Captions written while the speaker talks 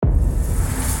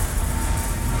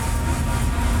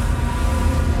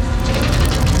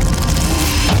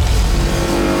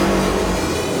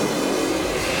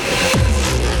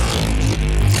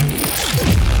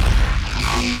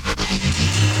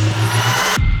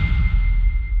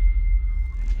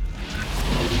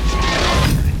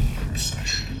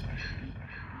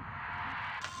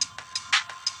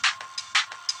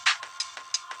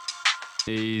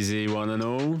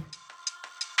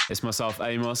It's myself,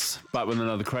 Amos, back with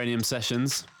another Cranium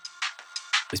Sessions.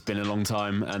 It's been a long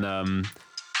time, and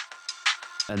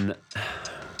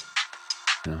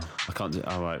no, I can't do.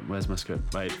 All right, where's my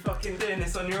script? Wait, You fucking doing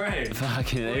this on your own?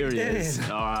 fucking here he is.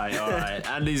 All right.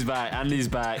 Andy's back.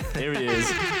 Here he is.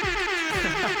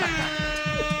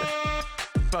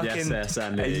 Fucking yes,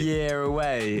 Andy. a year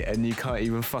away and you can't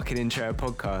even fucking intro a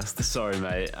podcast. Sorry,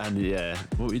 mate. Andy, yeah.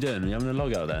 What were you doing? Were you having a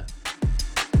log out there?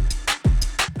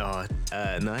 Oh,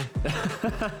 no.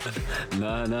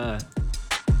 No.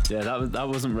 Yeah, that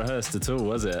wasn't rehearsed at all,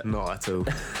 was it? Not at all.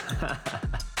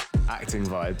 Acting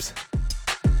vibes.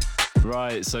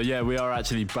 Right, so yeah, we are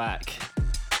actually back.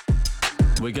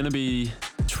 We're going to be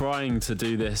trying to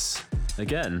do this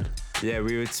again. Yeah,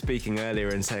 we were speaking earlier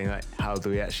and saying, like, how do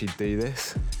we actually do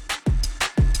this?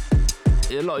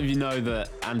 A lot of you know that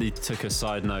Andy took a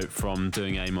side note from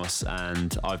doing Amos,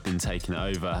 and I've been taking it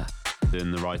over,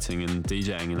 doing the writing and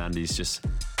DJing, and Andy's just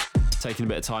taking a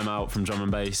bit of time out from drum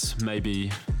and bass.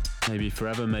 Maybe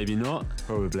forever, maybe not.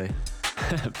 Probably.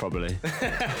 Probably.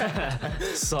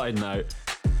 Side note.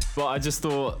 But I just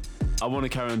thought I want to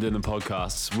carry on doing the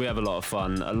podcasts. We have a lot of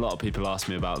fun. A lot of people ask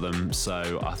me about them,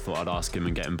 so I thought I'd ask him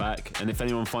and get him back. And if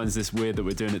anyone finds this weird that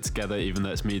we're doing it together, even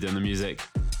though it's me doing the music,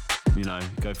 you know,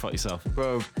 go fuck yourself.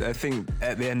 Well, I think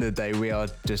at the end of the day, we are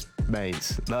just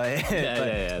mates. Like,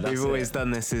 Yeah. we've always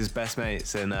done this as best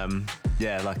mates, and I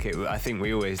think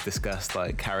we always discussed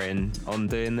like carrying on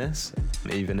doing this,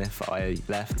 even if I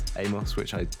left Amos,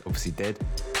 which I obviously did.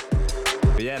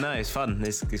 But yeah, no, it's fun.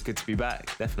 It's good to be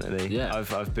back, definitely. Yeah.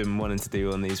 I've been wanting to do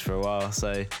one of these for a while,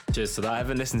 so Cheers to that. I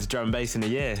haven't listened to drum and bass in a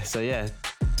year, so yeah.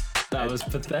 That was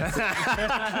pathetic.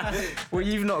 Well,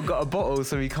 you've not got a bottle,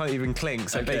 so we can't even clink.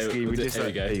 So Okay, basically, we just here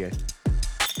we go. There you go.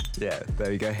 Yeah, there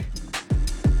we go.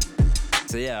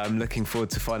 So yeah, I'm looking forward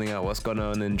to finding out what's gone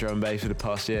on in drum and bass for the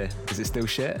past year. Is it still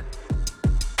shit?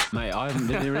 Mate, I haven't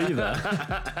been here either.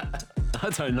 I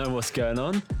don't know what's going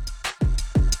on.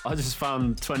 I just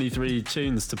found 23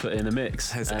 tunes to put in a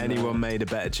mix. Has and, anyone made a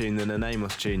better tune than an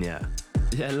Amos tune yet?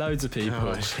 Yeah, loads of people.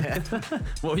 Oh, shit.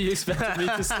 What were you expecting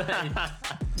me to say?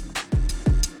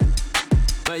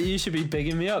 Mate, you should be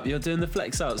bigging me up. You're doing the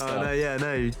flex out stuff. Oh, no,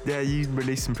 yeah, you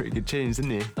released some pretty good tunes,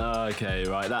 didn't you? Okay,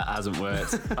 right, that hasn't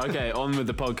worked. Okay, on with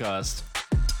the podcast.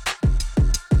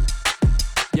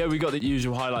 Yeah, we got the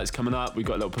usual highlights coming up. We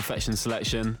got a little Perfection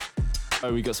selection.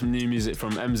 Oh, we got some new music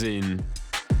from Mzine,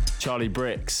 Charlie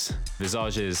Bricks,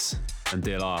 Visages, and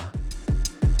DLR.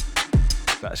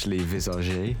 Actually,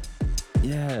 Visage.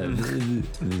 Yeah,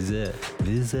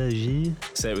 Visage.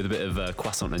 Say it with a bit of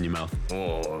croissant in your mouth.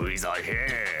 Oh, Visage.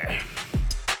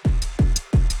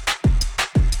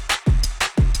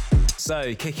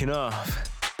 So, kicking off,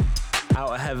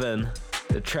 Out of Heaven.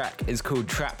 The track is called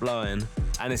Trap Line,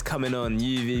 and it's coming on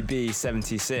UVB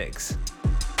 76.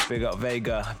 Big up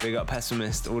Vega, big up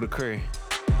Pessimist, all the crew.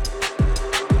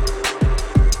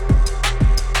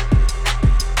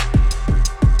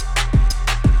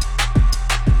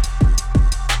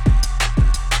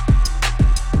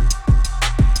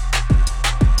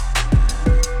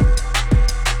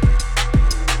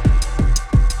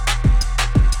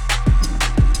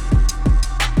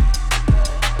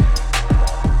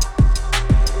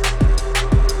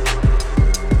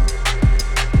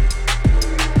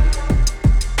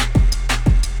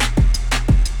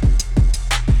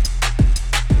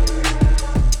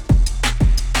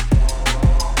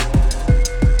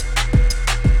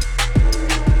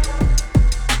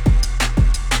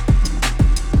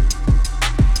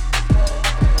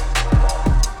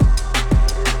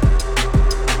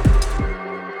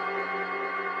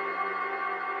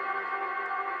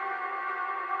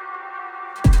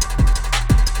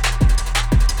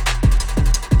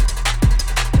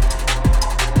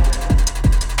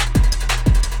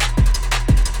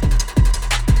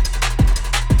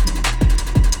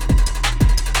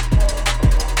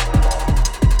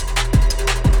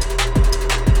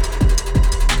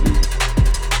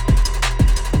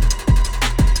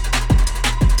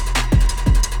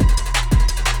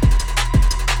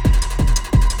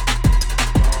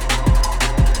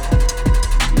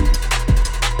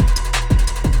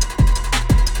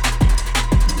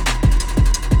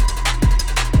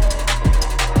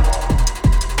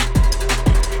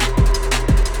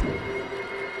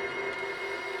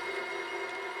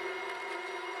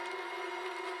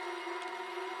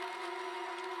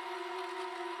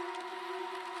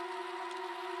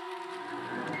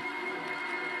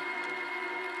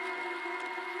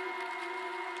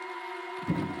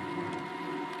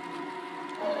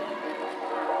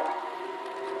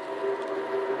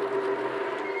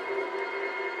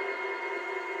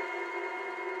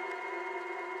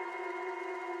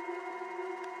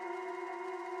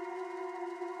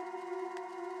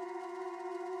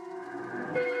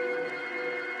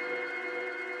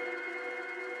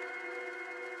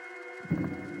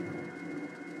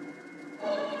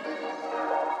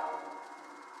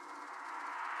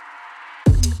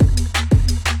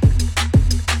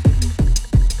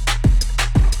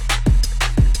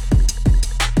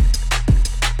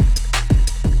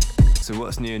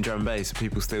 new in drum and bass? Are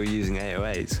people still using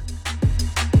 808s?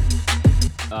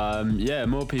 Yeah,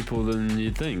 more people than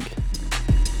you'd think.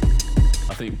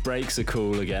 I think breaks are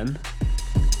cool again.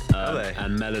 Are they?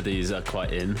 And melodies are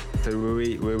quite in. So were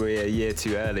we a year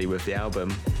too early with the album,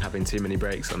 having too many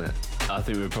breaks on it? I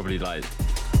think we're probably like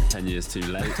 10 years too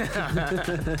late.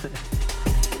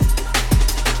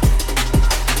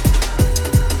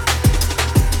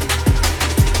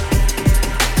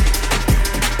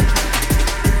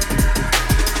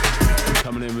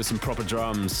 Coming in with some proper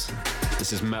drums.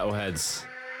 This is Metalheads.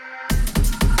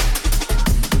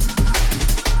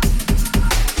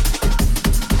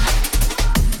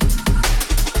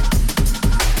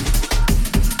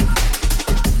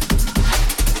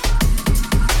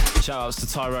 Shout outs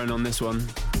to Tyrone on this one.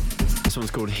 This one's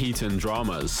called Heaton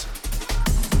Dramas.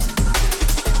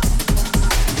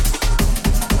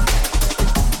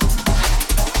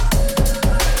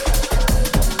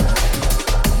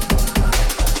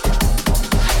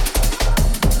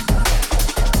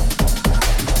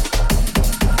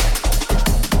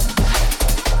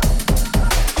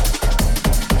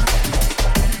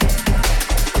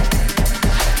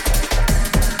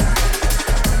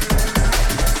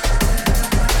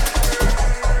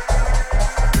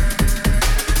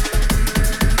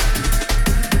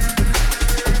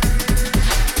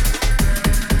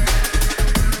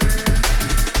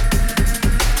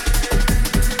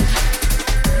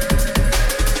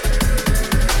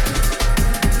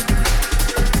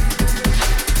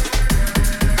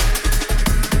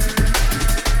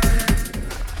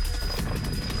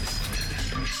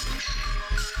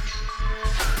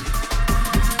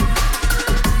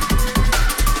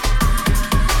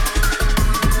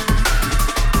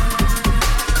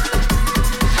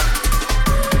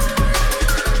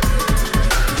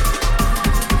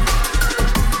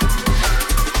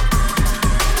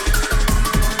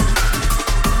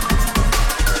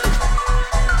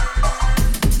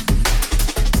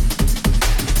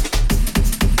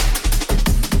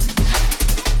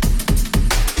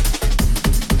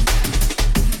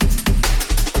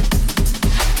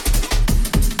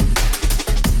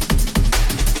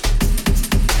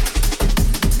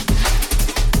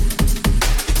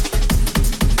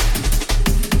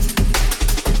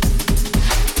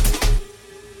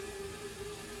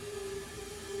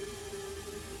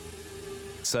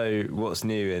 So what's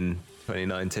new in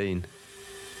 2019?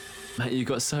 Mate, you've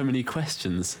got so many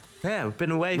questions. Yeah, I've been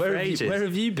away for ages. Where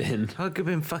have you been? I've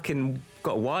been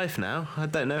got a wife now. I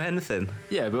don't know anything.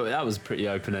 Yeah, but that was a pretty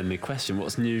open-ended question.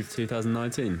 What's new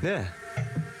 2019? Yeah.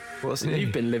 What's new?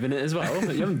 You've been living it as well.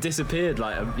 You haven't disappeared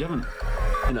like you haven't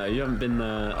been.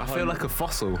 I feel like a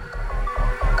fossil.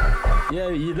 Yeah,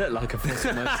 you look like a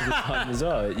fossil most of the time as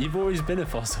well. You've always been a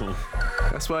fossil.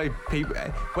 That's why people.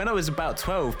 When I was about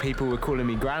 12, people were calling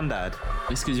me Grandad.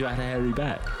 It's because you had a hairy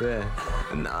back. Yeah.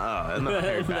 No, not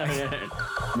hairy back. No.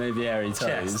 Maybe hairy toes.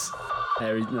 Chest.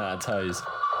 Toes.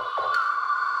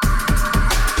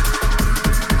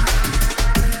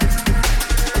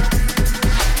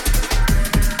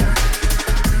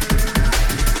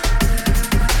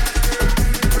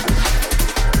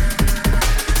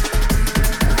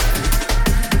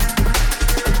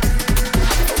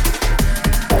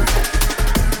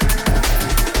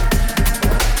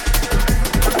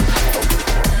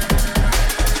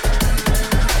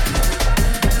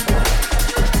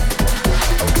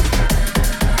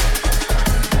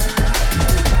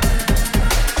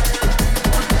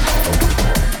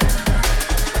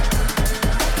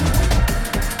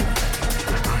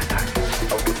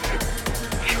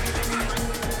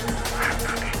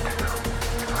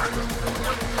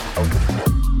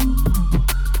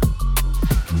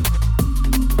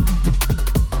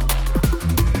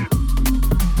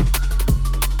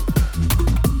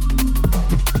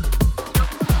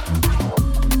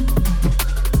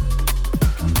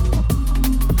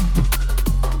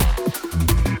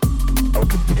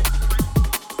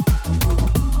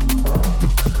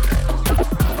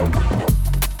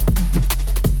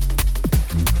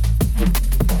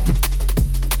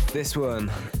 This one,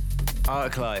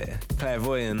 Arclight,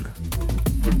 Clairvoyant.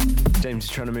 James is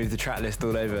trying to move the track list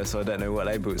all over, so I don't know what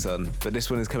label it's on. But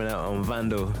this one is coming out on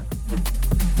Vandal.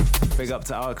 Big up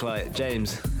to Arclight.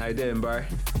 James, how you doing, bro?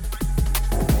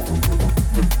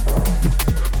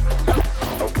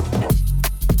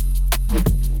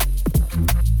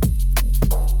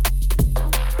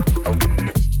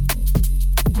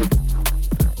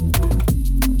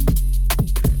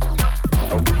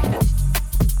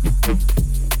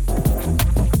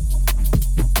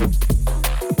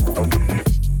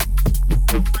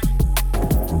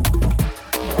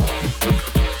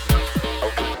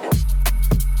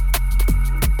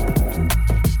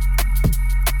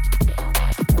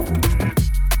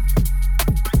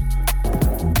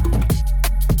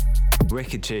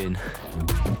 good tune.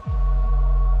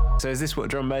 So is this what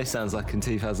drum bass sounds like in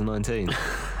 2019?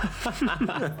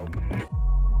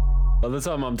 By the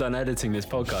time I'm done editing this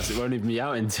podcast, it won't even be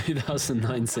out in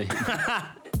 2019.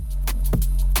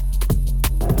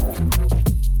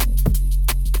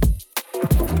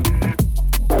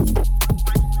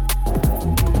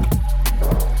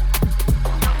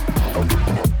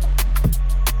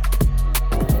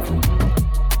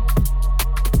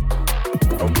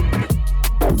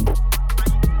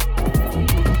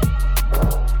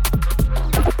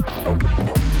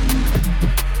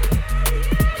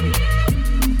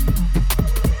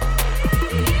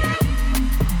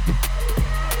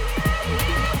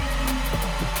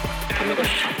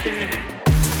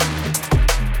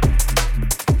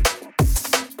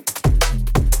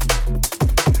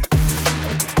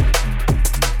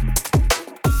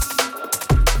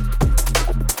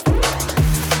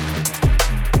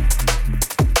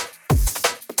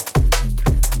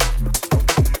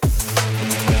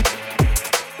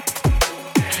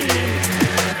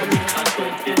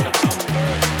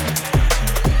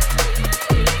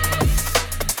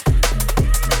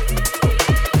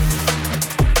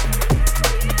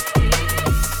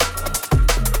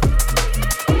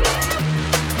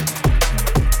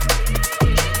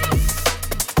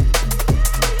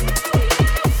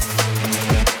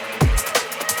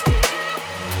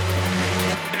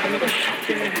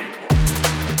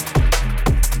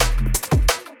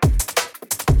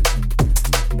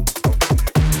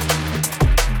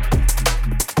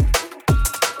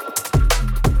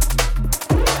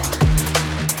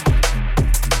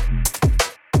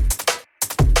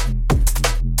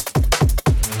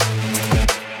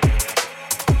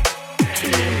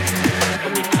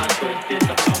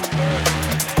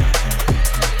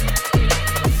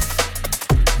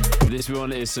 This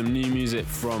one is some new music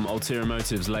from Ulterior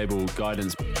Motive's label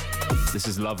Guidance. This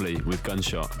is Lovely with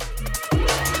Gunshot.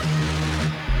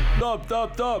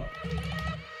 Stop.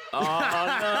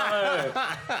 Oh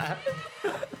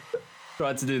no!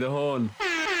 Tried to do the horn.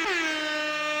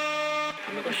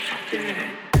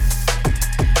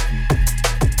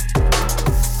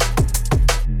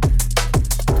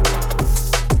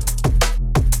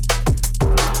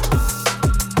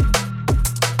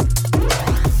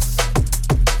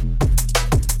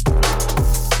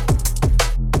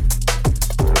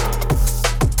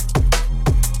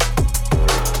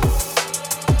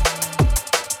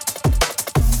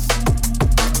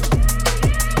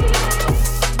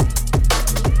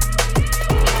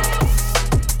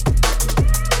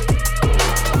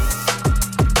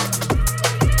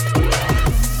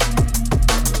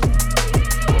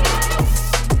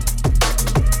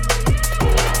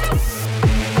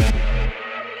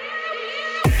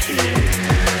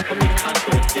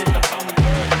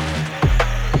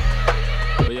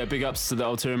 Big ups to the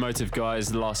Ulterior Motive guys.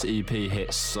 The last EP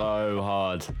hit so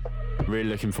hard. Really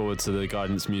looking forward to the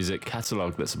Guidance music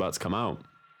catalogue that's about to come out.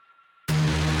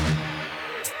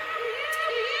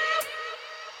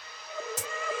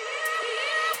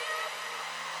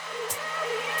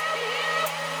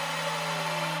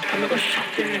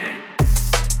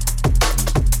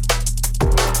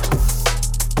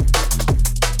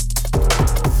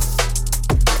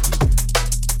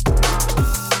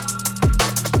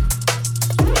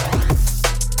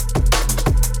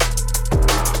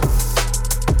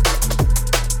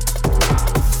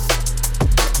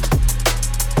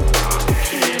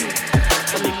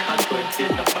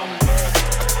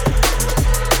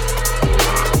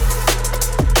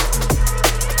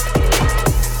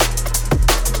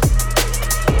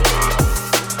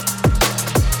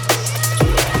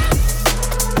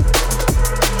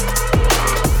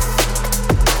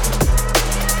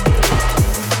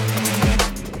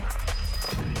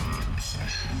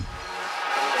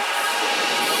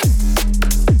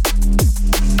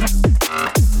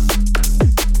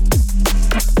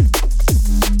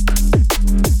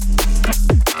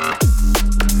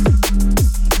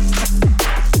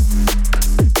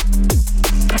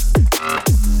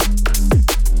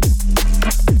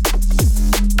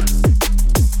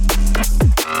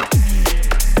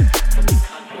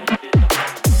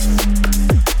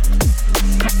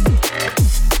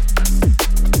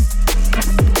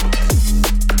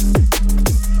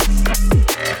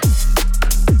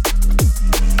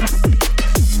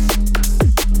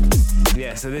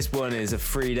 So this one is a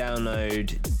free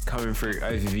download coming through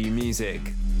Overview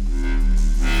Music.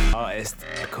 Artist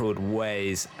called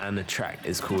Ways and the track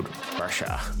is called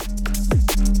Russia.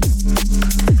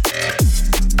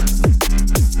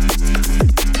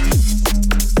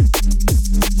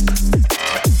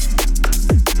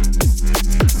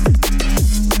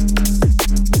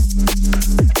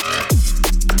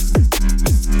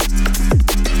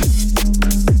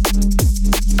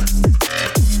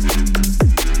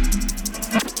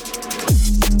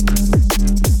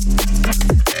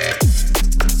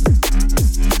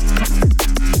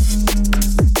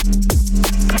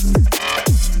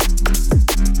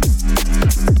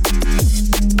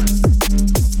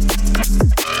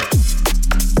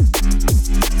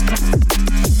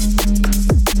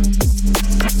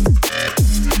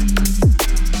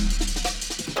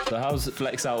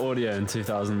 Flex Out Audio in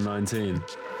 2019?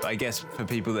 I guess for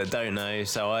people that don't know,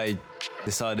 so I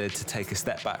decided to take a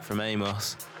step back from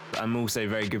Amos. I'm also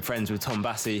very good friends with Tom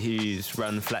Bassey, who's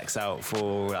run Flex Out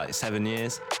for like 7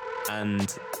 years.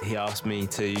 And he asked me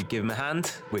to give him a hand,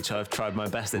 which I've tried my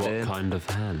best at doing. What kind of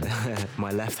hand? My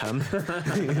left hand.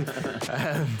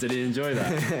 Did he enjoy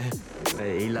that?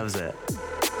 He loves it.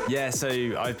 Yeah, so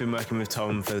I've been working with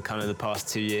Tom for kind of the past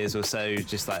 2 years or so,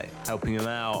 just like helping him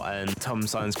out, and Tom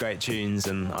signs great tunes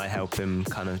and I help him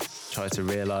kind of try to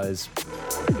realise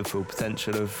the full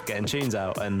potential of getting tunes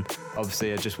out. And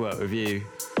obviously I just worked with you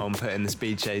on putting the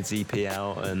Speed Shades EP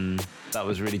out, and that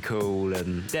was really cool.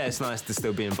 And yeah, it's nice to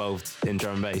still be involved in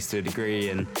drum and bass to a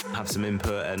degree and have some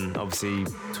input, and obviously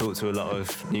talk to a lot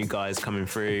of new guys coming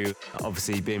through.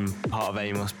 Obviously being part of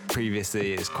Amos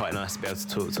previously, it's quite nice to be able to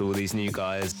talk to all these new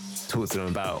guys, talk to them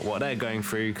about what they're going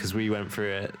through, because we went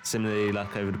through it similarly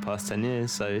like over the past 10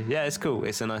 years. So yeah, it's cool.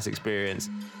 It's a nice experience.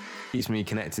 Keeps me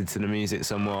connected to the music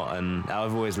somewhat, and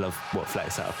I've always loved what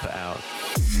Flex Out put out.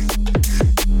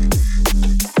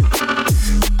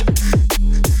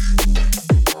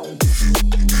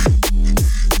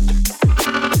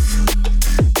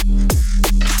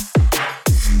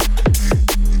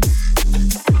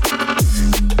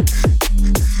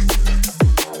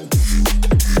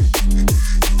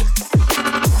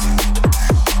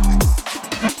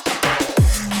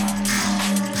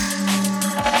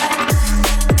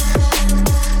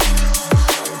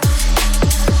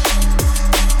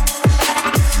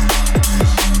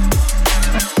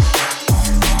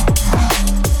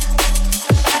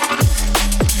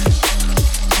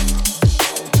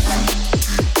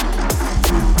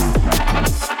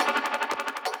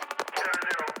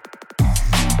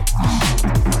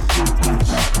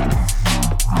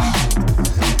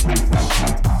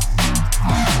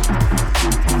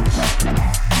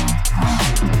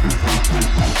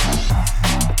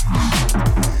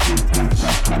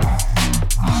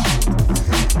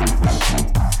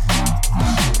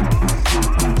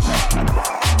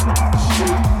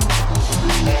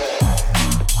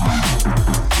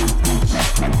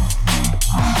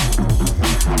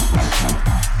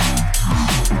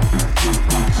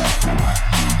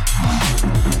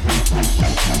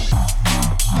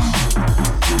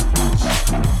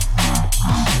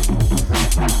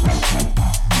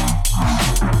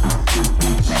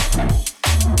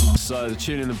 So the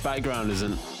tune in the background is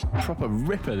a proper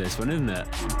ripper, this one, isn't it?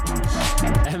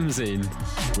 Emzine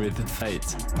with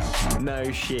Fate. No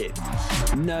shit.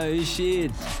 No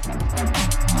shit.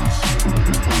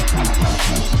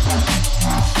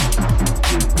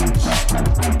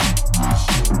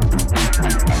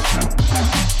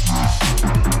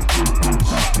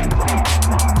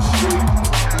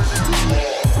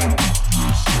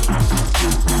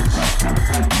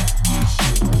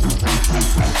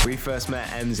 We first met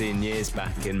Emzine years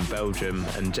back in Belgium,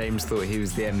 and James thought he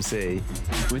was the MC.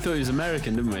 We thought he was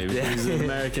American, didn't we? We thought he was an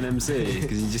American MC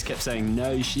because he just kept saying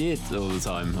no shit all the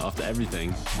time after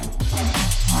everything.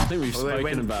 I think we've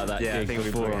spoken about that gig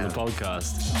before on the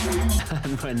podcast.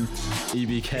 And when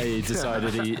EBK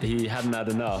decided he hadn't had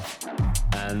enough,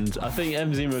 and I think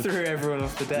Emzine threw everyone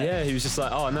off the deck. Yeah, he was just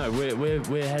like, oh no, we're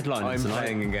headlining I'm tonight.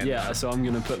 playing again. Yeah, now. so I'm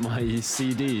gonna put my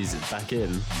CDs back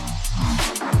in.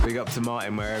 Big up to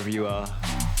Martin wherever you are.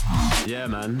 Yeah,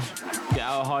 man, get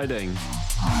out of hiding.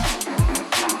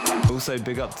 Also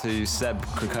big up to Seb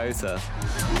Krakota.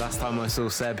 Last time I saw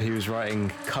Seb, he was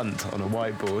writing cunt on a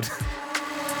whiteboard.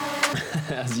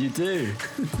 As you do.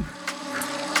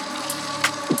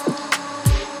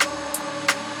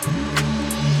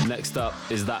 Next up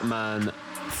is that man,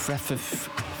 I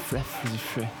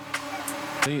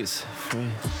think it's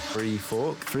Free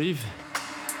Fork?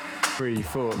 Free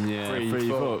Fork. Yeah, Free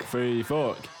Fork. Free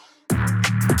Fork.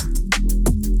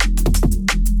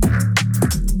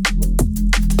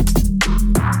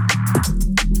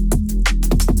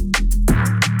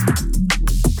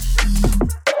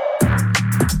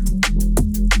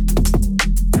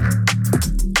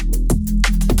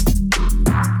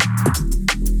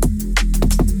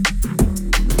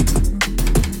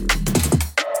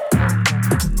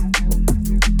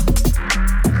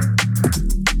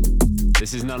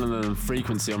 This is none other than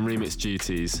Frequency on remix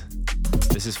duties.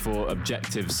 This is for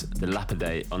Objectives, The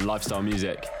Lapidate on Lifestyle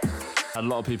Music. Had a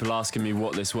lot of people asking me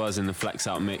what this was in the Flex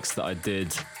Out mix that I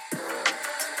did.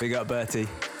 Big up Bertie.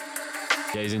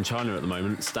 Yeah, he's in China at the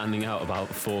moment, standing out about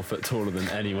 4 foot taller than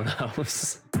anyone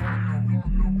else.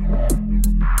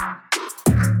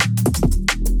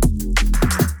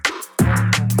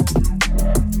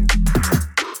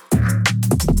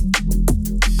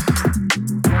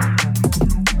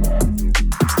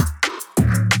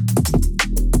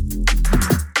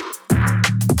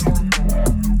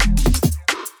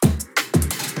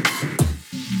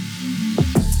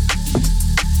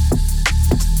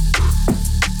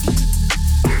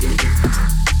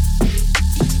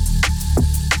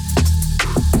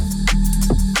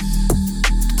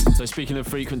 of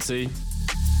Frequency.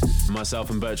 Myself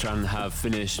and Bertrand have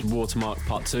finished Watermark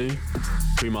Part 2.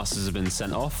 Pre-masters have been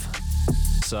sent off.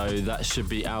 So that should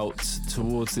be out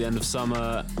towards the end of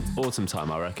summer, autumn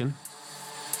time, I reckon.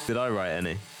 Did I write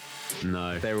any?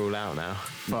 No. They're all out now.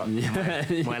 Fuck.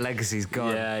 Yeah. My legacy's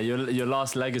gone. Yeah, your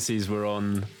last legacies were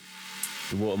on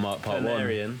the Watermark Part 1.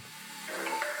 Valerian.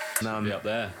 Now I'm Be up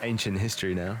there. ancient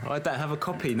history now. I don't have a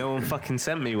copy. No one fucking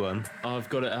sent me one. I've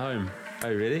got it at home.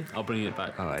 Oh, really? I'll bring it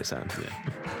back. All right, sound. Yeah.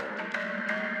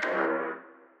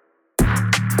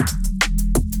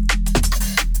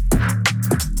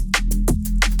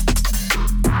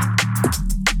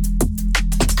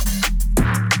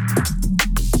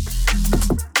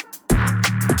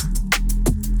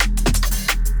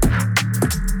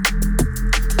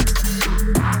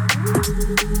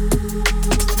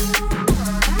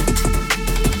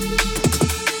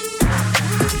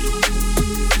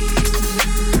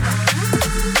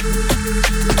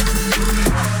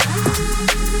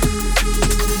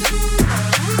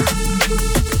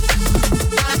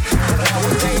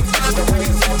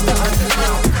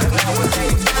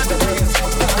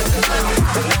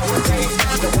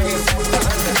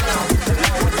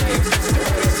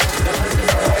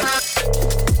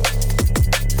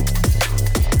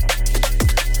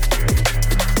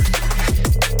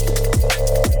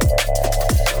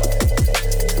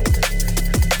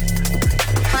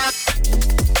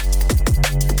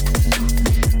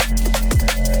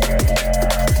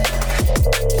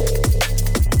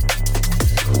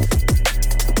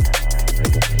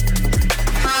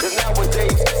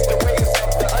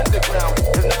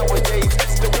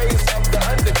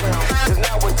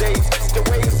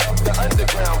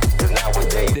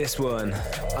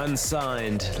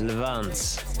 Unsigned,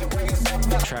 Levance.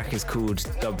 The track is called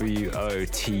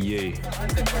WOTU.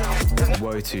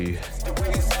 WOTU.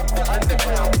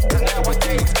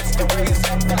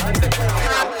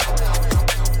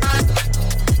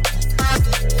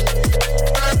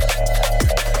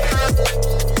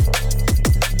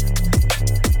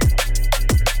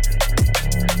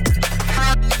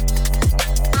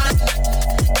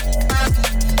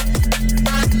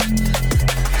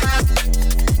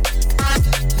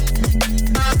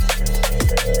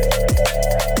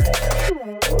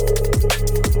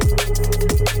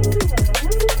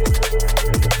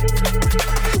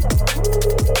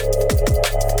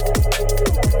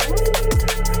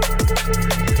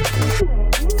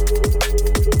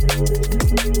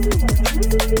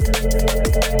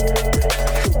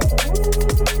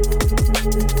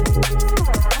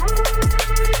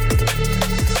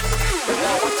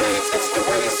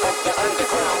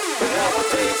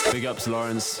 Big ups,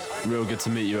 Lawrence. Real good to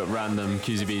meet you at Random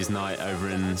QZB's night over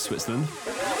in Switzerland.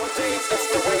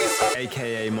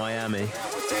 AKA Miami.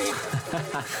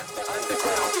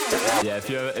 Yeah,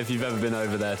 if you've ever been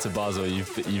over there to Basel,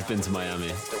 you've been to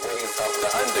Miami.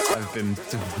 I've been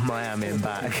to Miami and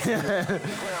back.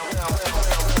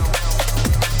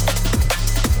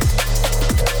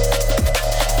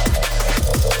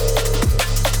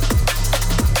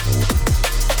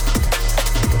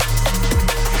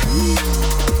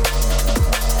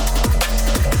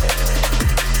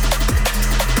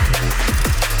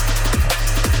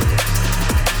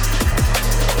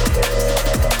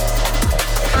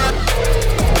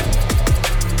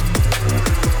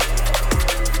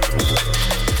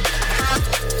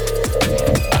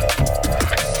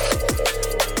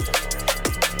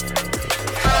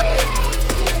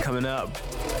 Coming up,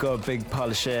 got a big pile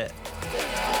of shit.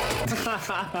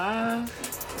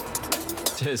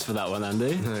 Cheers for that one,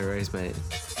 Andy. No worries, mate.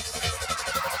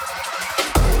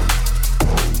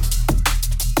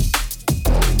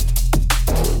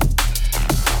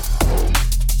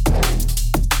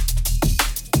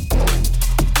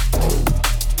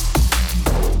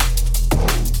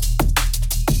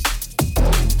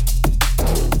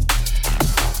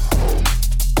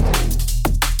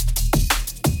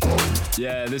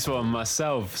 Yeah, this one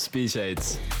myself, Speed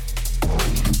Shades.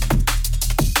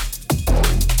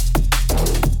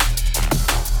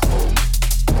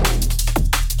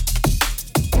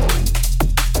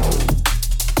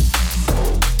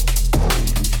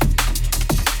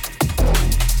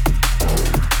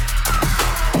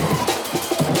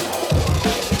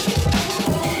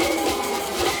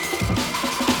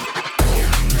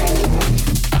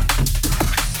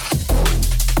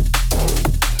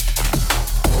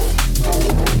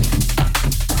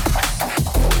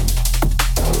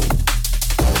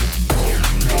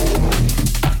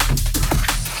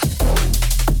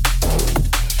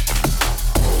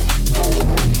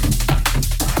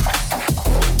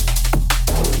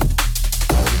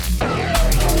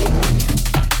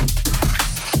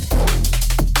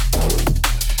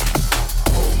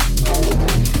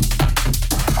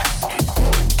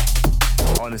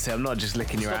 honestly, I'm not just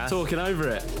licking your Stop ass. talking over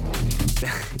it.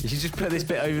 You just put this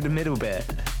bit over the middle bit.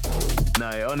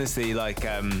 No, honestly, like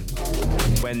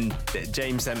when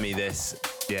James sent me this,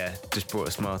 yeah, just brought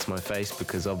a smile to my face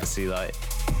because obviously, like,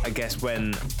 I guess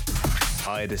when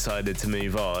I decided to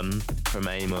move on from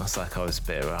Amos, like I was a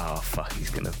bit of, oh fuck, he's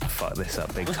gonna fuck this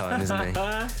up big time, isn't he?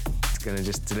 He's gonna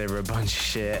just deliver a bunch of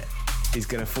shit. He's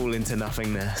gonna fall into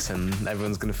nothingness and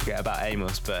everyone's gonna forget about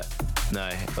Amos. But no,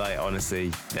 like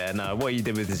honestly, yeah, no, what you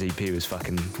did with this EP was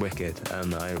fucking wicked,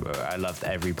 and I loved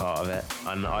every part of it.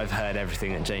 And I've heard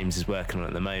everything that James is working on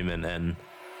at the moment, and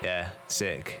yeah,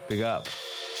 sick. Big up.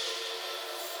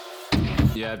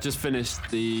 Yeah, I've just finished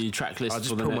the track list. I'll just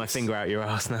for the pull my next... finger out your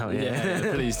ass now. Yeah,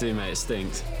 please do, mate. It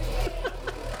stinks.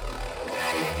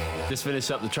 Just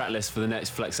finished up the track list for the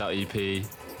next Flex Out EP,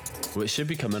 which should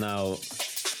be coming out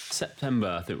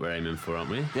September. I think we're aiming for, aren't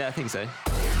we? Yeah, I think so.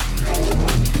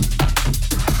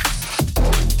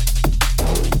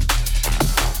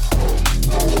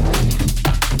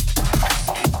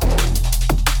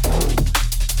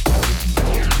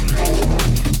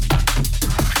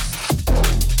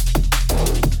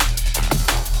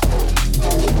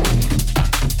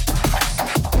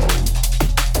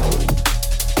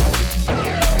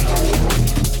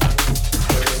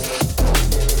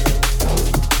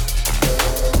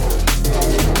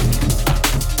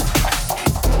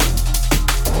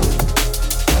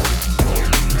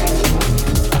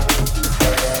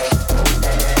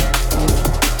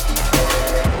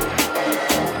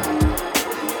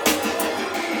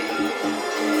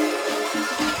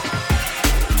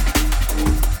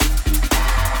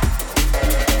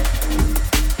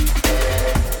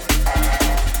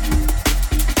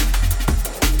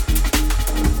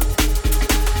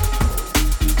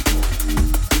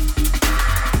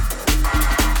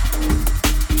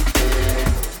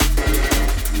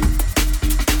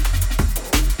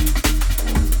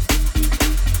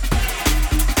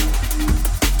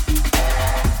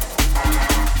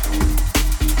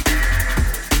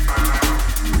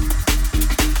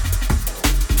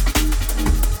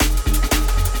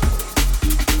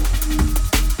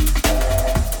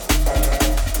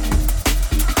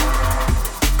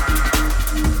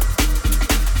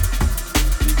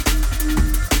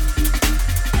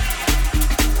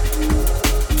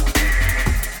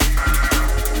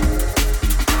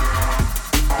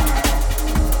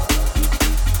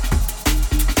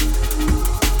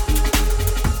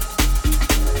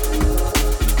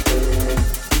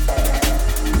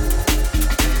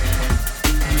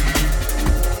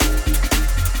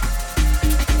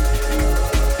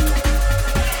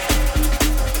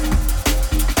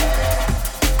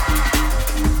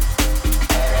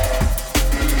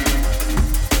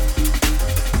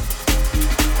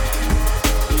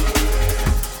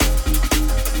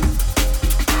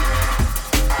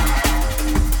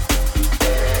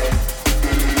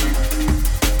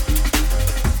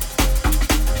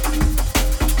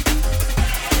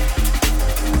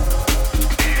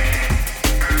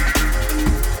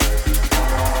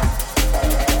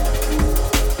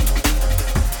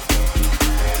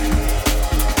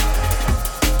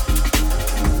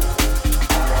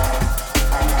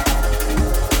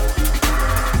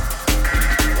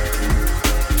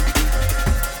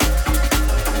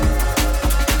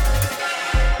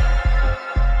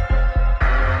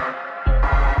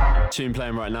 Tune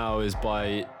playing right now is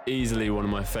by easily one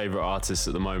of my favourite artists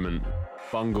at the moment.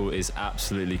 Bungle is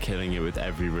absolutely killing it with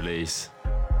every release.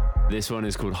 This one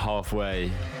is called Halfway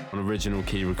on Original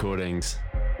Key Recordings.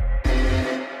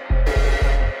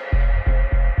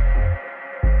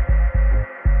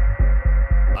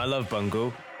 I love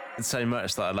Bungle. It's so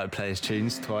much that I like play his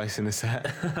tunes twice in a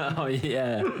set. Oh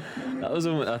yeah, that was.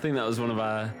 I think that was one of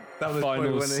our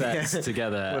final sets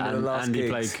together. And Andy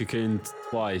played Cocoon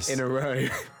twice in a row.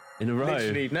 In a row.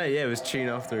 Literally, no, yeah, it was tune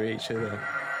after each other.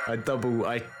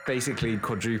 I basically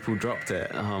quadruple dropped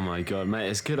it. Oh my god, mate,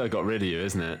 it's good I got rid of you,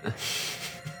 isn't it?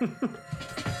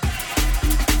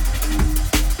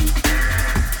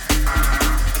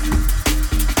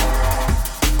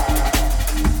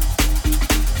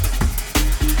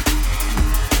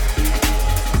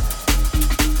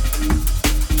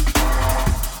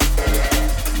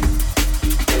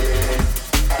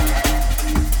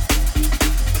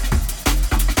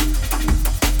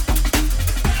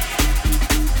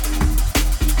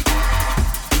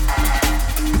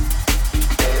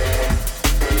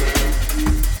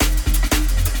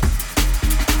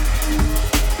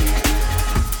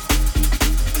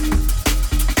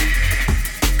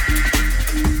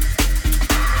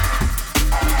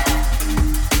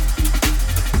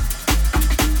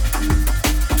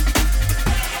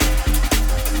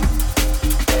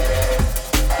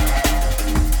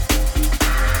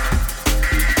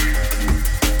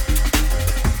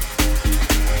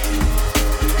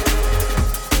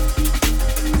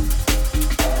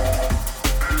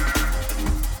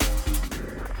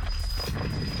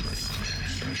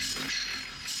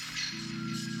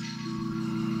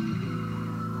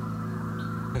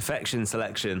 Perfection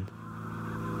Selection.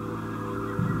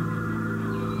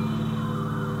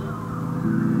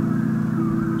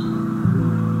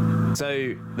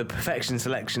 So the Perfection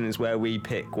Selection is where we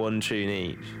pick one tune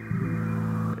each.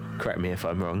 Correct me if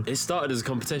I'm wrong. It started as a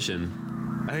competition,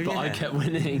 Oh, but I kept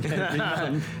winning every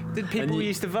month. Did people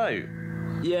used to vote?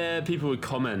 Yeah, people would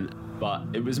comment, but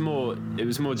it was more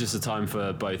just a time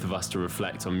for both of us to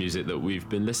reflect on music that we've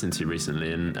been listening to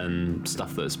recently and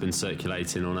stuff that's been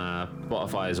circulating on our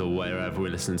Spotify's or wherever we're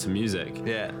listening to music.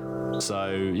 Yeah.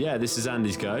 So yeah, this is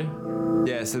Andy's go.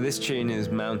 Yeah, so this tune is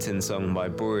Mountain Song by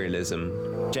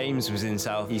Borealism. James was in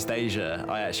Southeast Asia.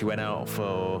 I actually went out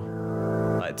for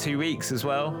like 2 weeks as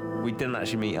well. We didn't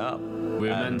actually meet up. We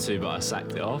were meant to, but I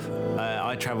sacked it off.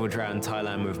 I travelled around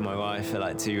Thailand with my wife for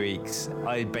like 2 weeks.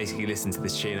 I basically listened to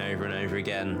this tune over and over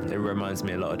again. It reminds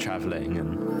me a lot of travelling,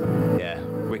 and yeah,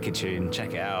 wicked tune.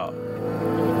 Check it out.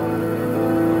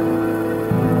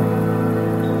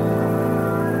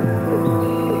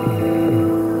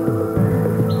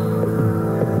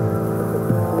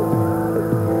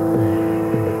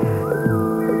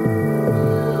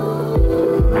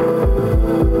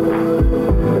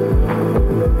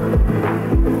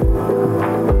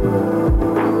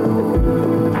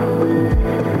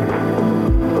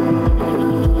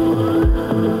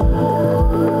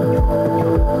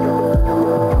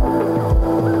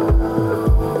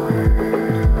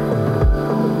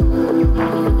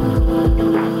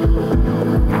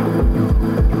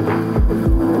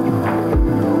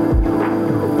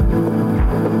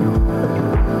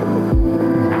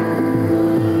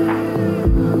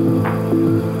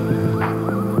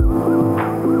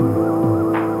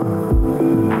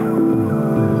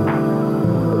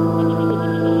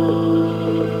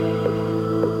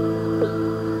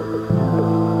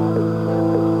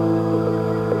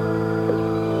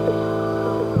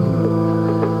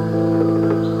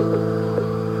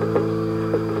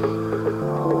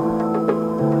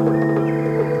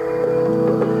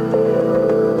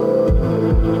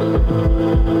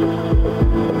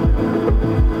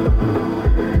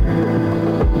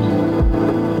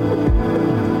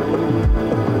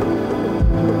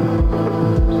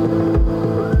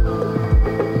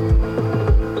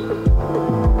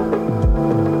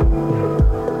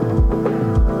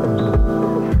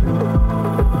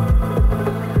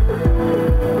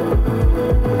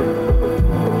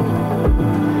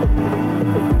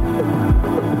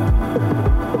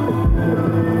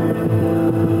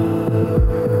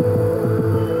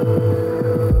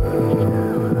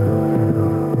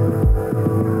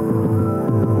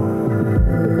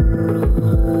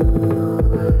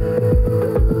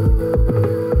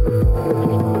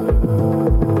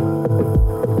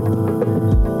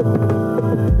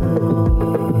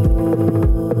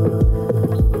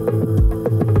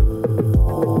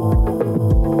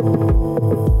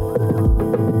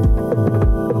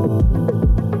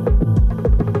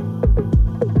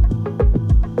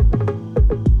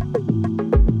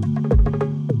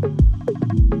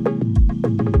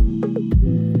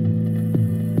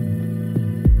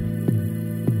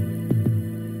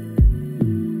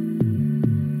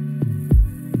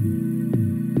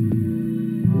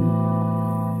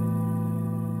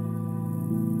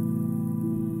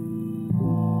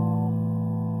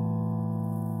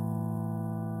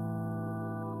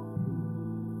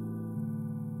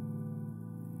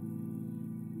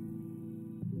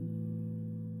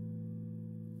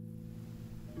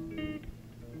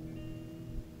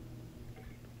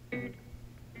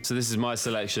 So this is my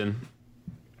selection.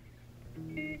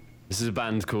 This is a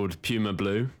band called Puma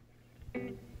Blue,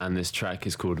 and this track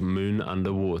is called Moon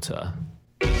Underwater.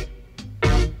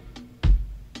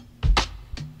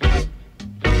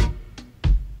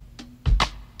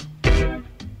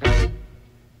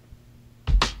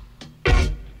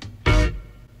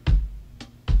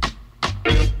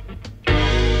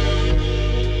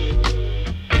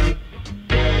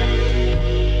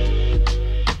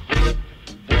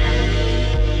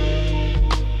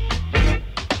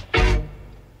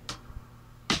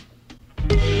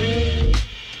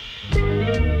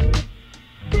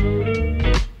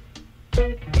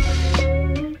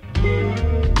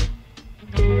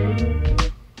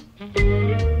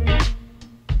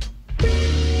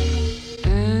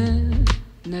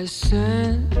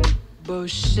 Innocent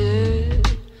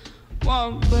bullshit,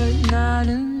 want but not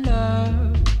in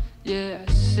love. Yeah,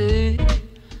 I see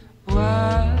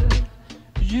why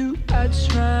you are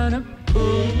trying to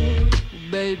pull.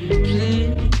 Baby,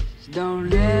 please don't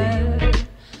let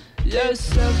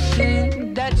yourself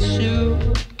think that you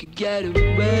could get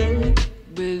away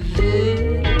with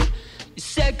it. You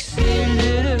sexy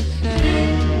little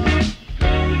thing.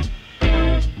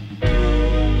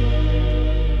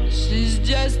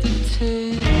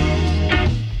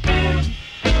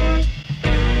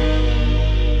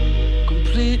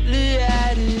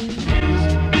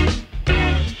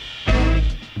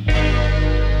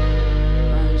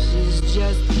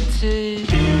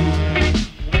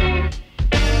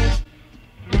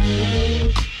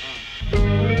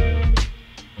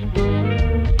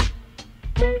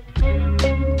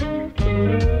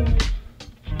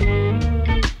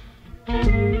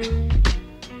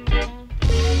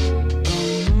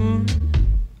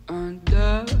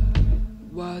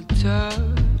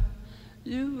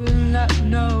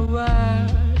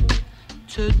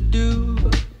 to do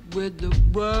with the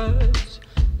words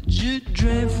you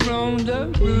drink from the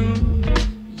room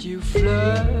you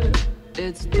flood.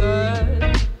 It's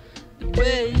good the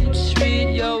way you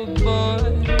treat your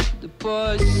boy, the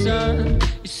poor son.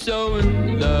 He's so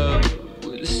in love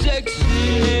with a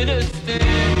sexy little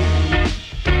thing.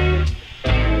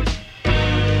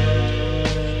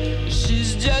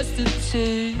 She's just a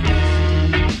tease,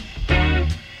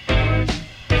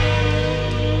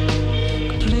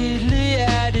 completely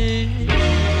at it.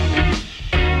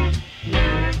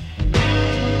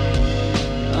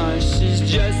 She's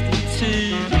just a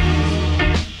tease.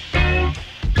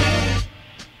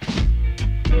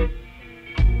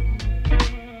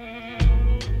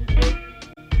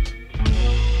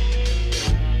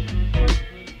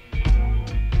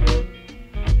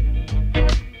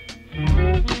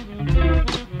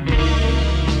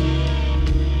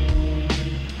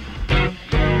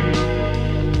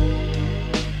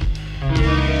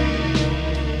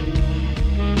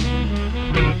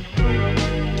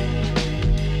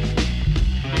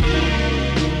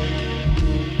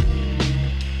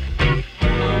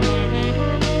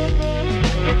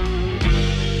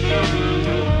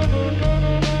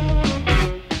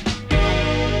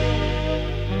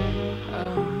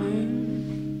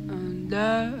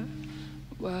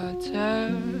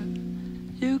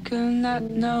 You cannot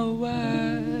know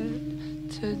what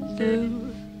to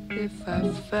do if I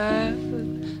fell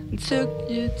and took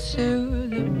you to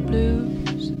the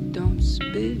blues. Don't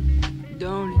speak,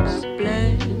 don't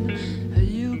explain how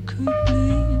you could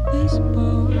bleed this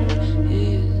boy.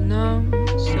 He is numb,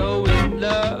 so in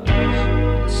love,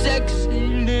 sexy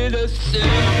little thing.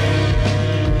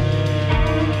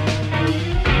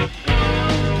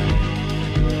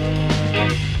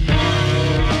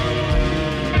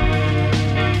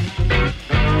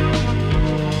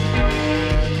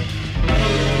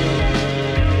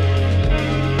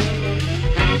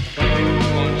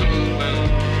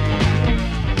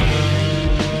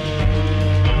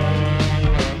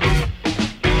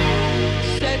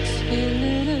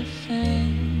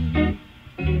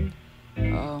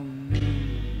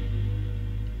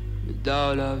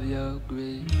 All of your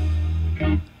greed,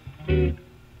 won't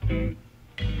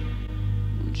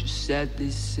you set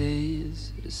these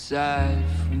seas aside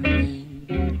for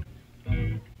me,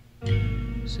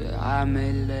 so I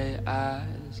may lay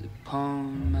eyes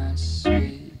upon my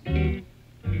sweet,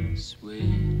 sweet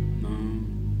moon.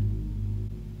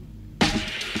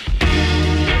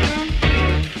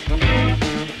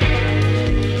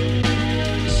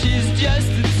 She's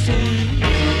just a tease.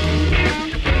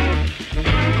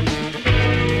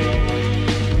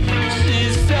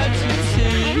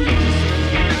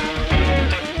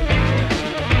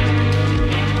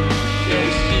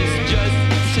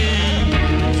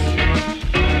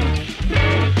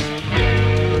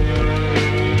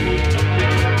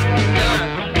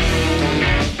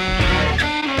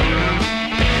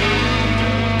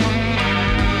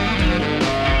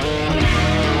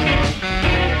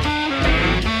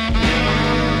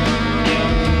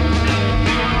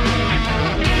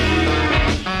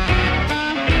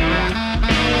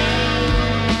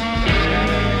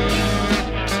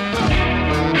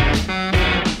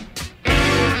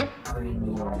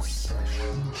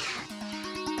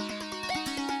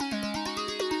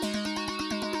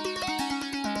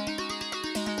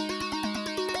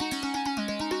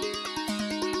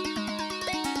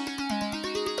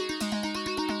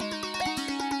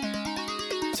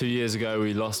 Two years ago,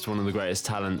 we lost one of the greatest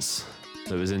talents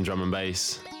that was in drum and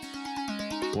bass.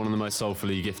 One of the most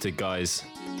soulfully gifted guys.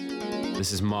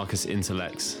 This is Marcus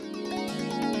Intellects.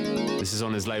 This is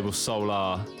on his label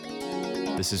Solar.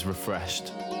 This is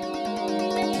Refreshed.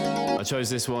 I chose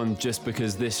this one just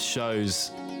because this shows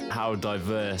how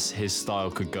diverse his style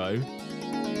could go.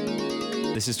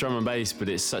 This is drum and bass, but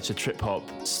it's such a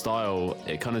trip-hop style.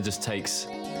 It kind of just takes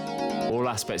all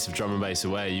aspects of drum and bass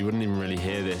away. You wouldn't even really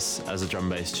hear this as a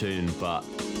drum and bass tune, but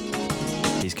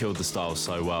he's killed the style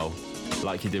so well,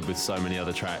 like he did with so many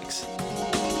other tracks.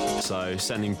 So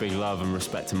sending big love and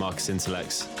respect to Marcus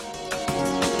Intellects.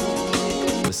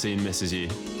 The scene misses you.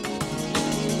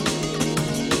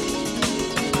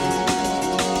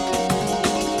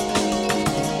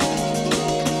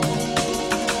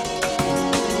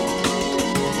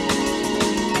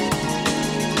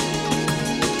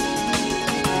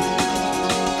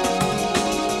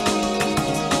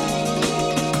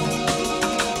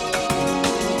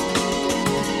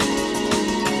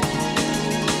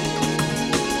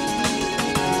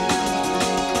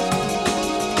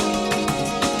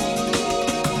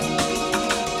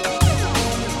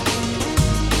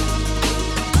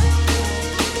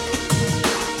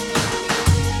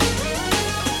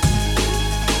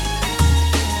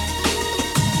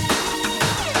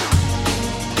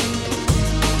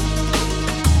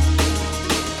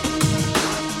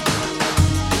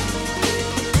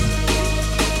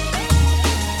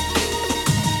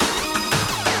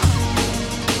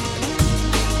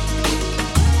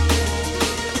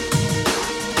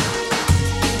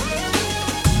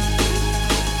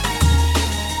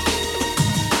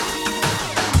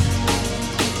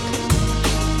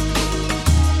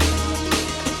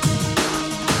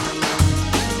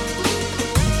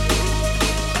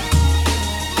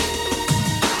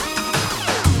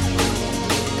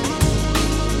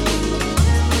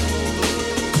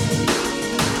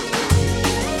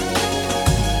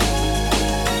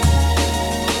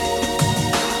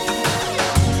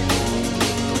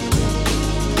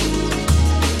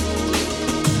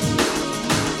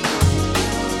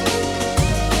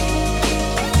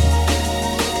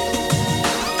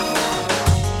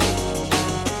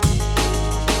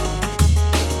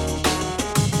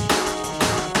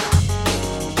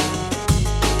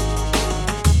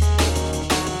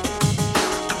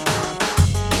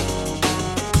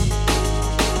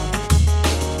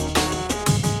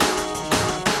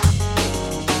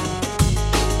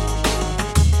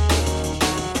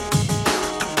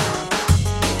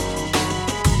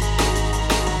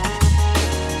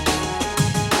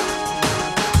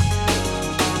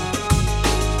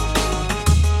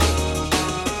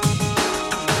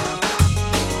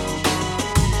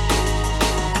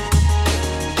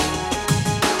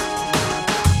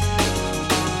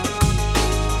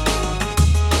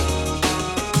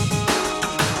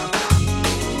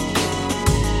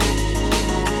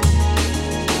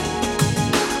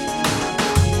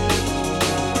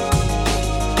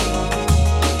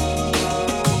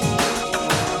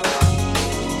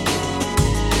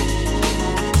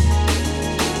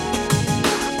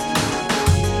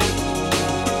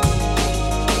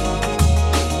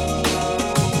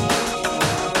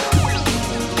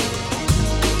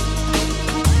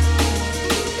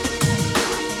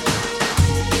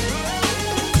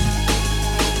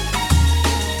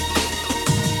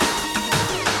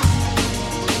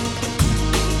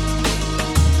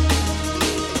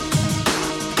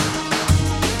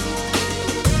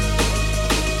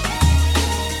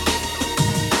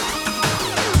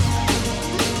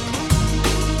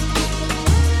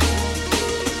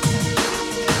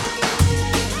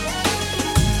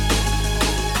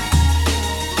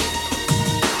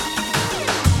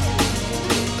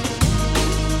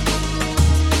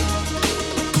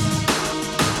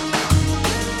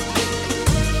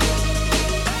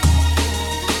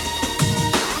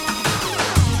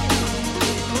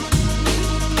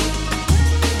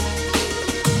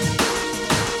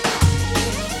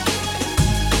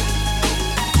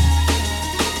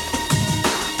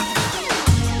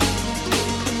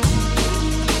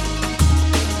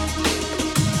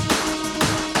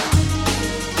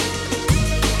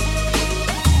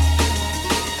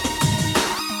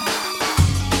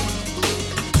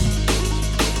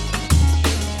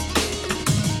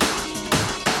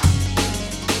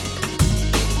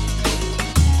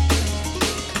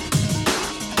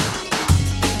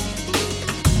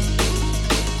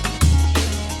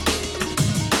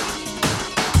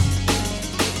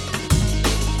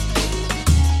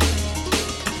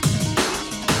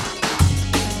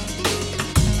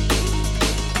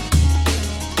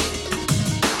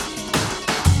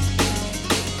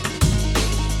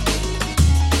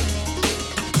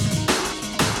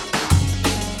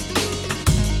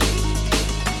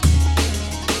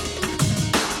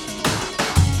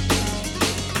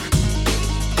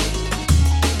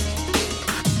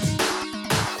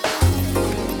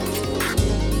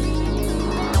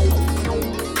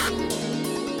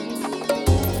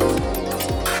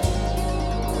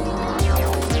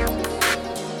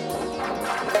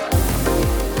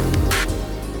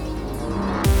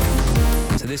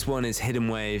 one is Hidden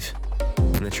Wave,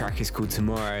 and the track is called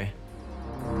Tomorrow.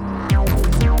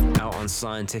 Out on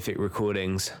Scientific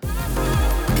Recordings.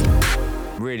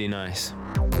 Really nice.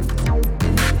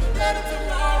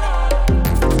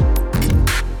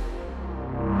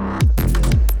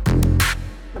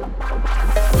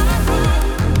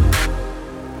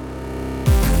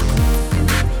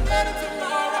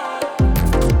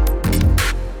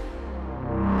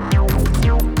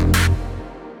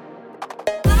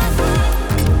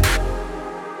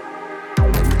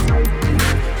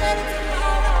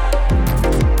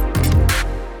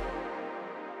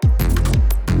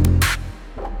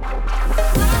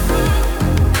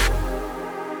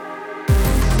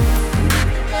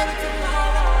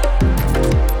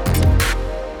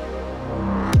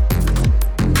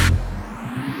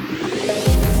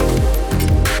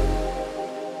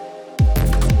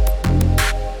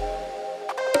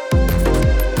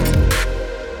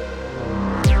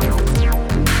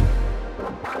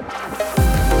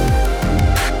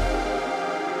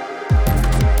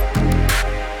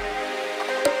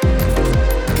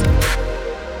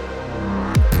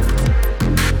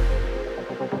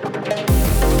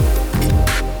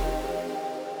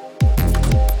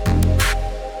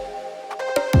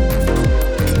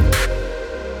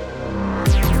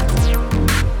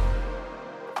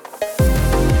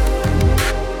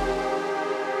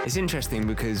 It's interesting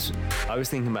because I was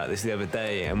thinking about this the other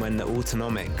day, and when the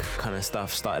autonomic kind of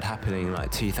stuff started happening,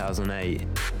 like 2008,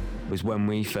 was when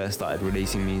we first started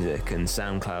releasing music and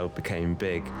SoundCloud became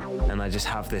big. And I just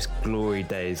have this glory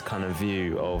days kind of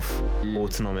view of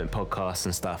autonomic podcasts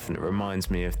and stuff, and it reminds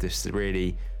me of this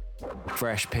really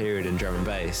fresh period in drum and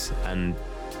bass. And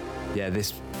yeah,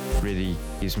 this really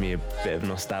gives me a bit of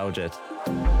nostalgia.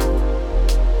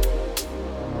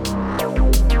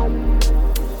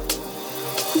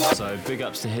 So big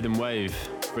ups to Hidden Wave,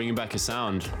 bringing back a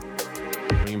sound,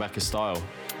 bringing back a style.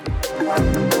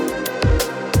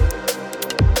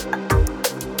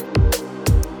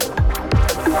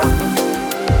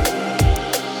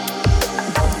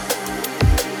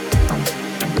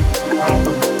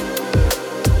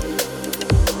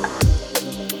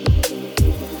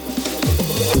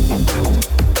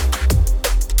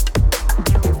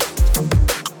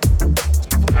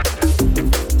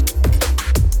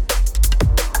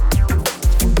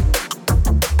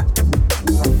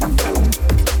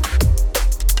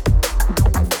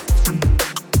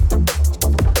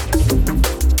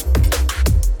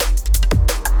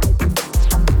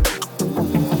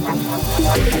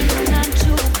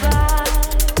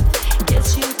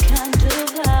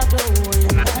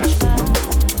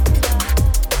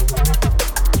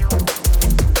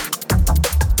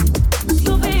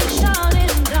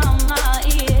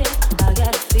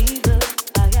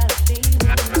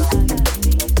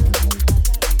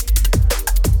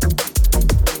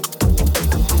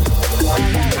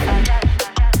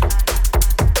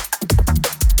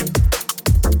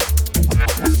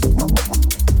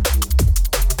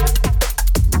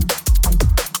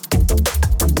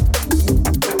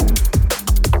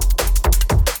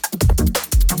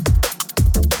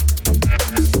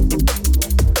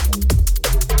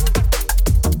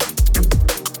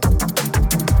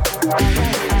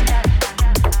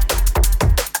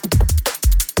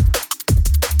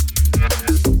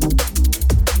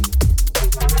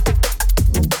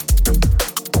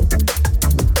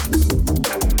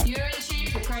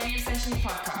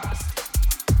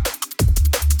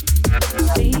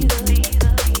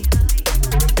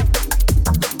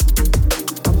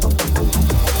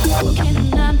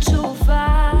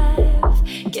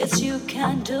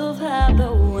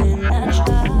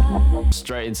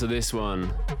 Straight into this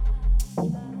one.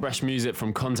 Fresh music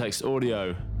from Context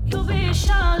Audio.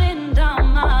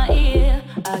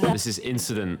 This is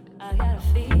Incident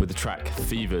with the track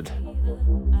Fevered.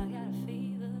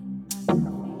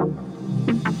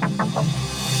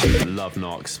 Love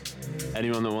Nox.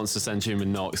 Anyone that wants to send tune with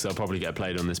Nox, they'll probably get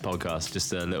played on this podcast.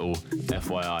 Just a little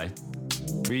FYI.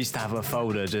 We used to have a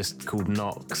folder just called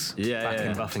Nox back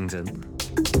in Buffington.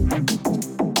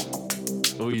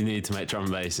 All you need to make drum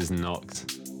and bass is Nox.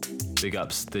 Big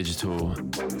ups Digital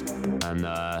and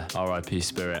RIP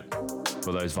Spirit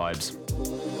for those vibes.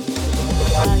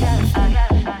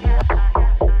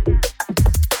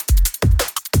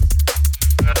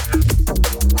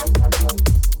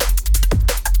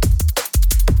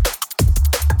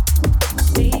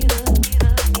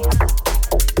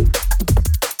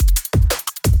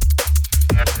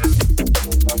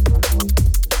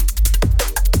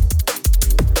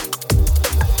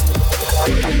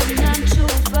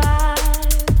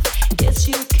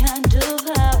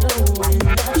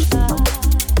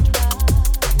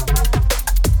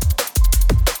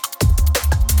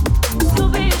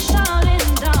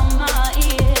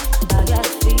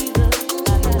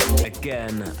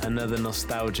 Another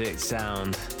nostalgic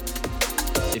sound.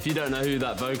 If you don't know who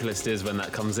that vocalist is when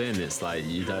that comes in, it's like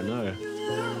you don't know.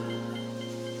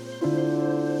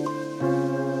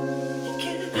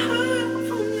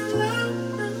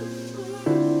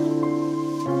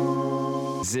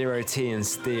 Zero T and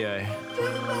Steo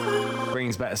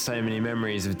brings back so many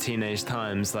memories of teenage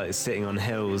times, like sitting on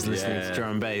hills, listening to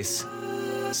drum and bass,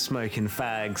 smoking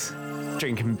fags,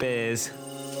 drinking beers.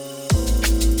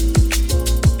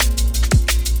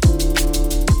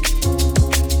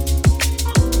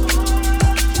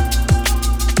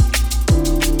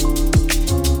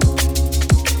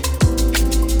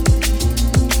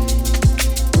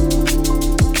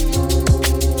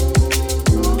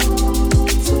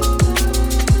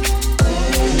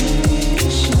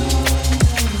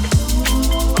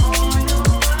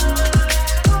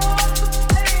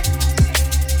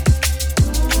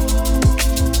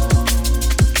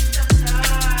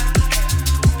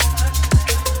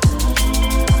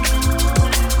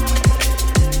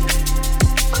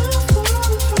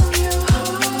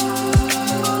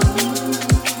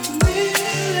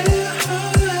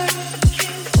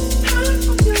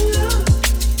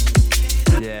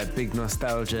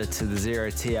 Nostalgia to the Zero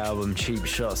T album, Cheap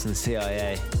Shots and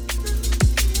CIA.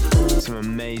 Some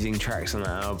amazing tracks on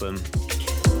that album.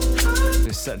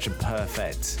 Just such a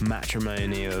perfect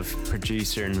matrimony of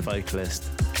producer and vocalist.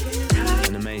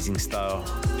 An amazing style.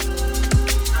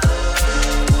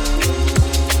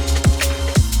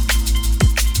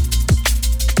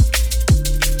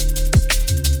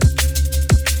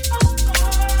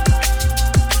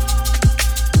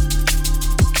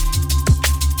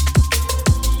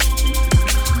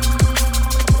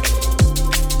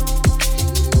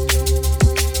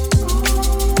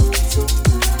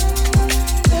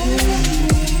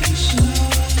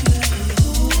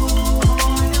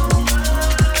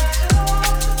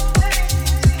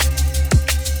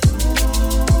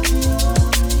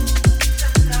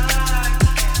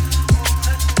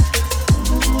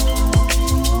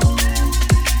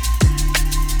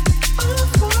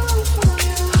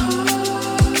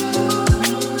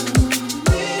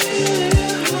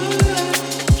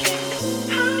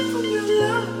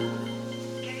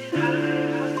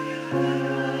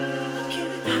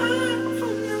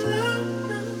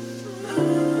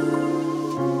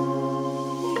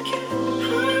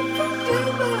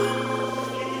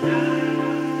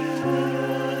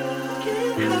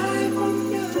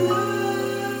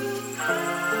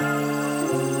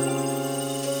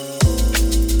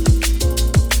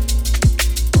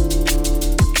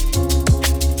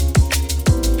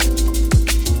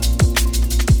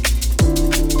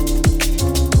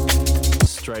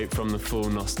 From the full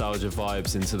nostalgia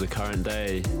vibes into the current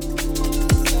day.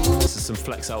 This is some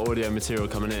Flex Out audio material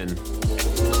coming in.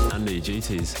 Andy,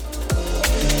 GTs.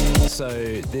 So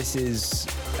this is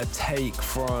a take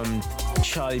from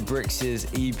Charlie Brix's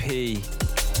EP,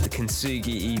 the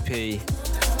Kintsugi EP,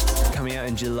 coming out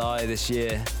in July this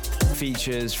year.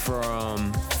 Features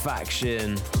from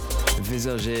Faction,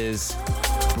 Visages,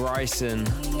 Bryson,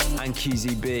 and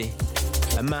QZB.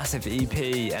 A massive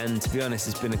EP, and to be honest,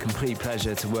 it's been a complete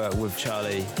pleasure to work with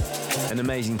Charlie. An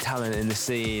amazing talent in the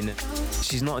scene.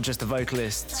 She's not just a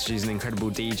vocalist, she's an incredible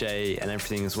DJ and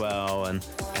everything as well, and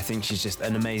I think she's just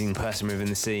an amazing person within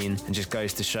the scene, and just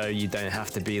goes to show you don't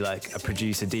have to be like a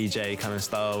producer DJ kind of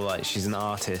style, like she's an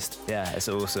artist. Yeah, it's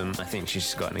awesome. I think she's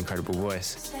just got an incredible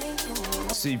voice.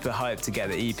 Super hyped to get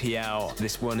the EP out.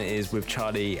 This one is with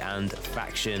Charlie and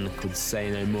Faction, called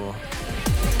Say No More.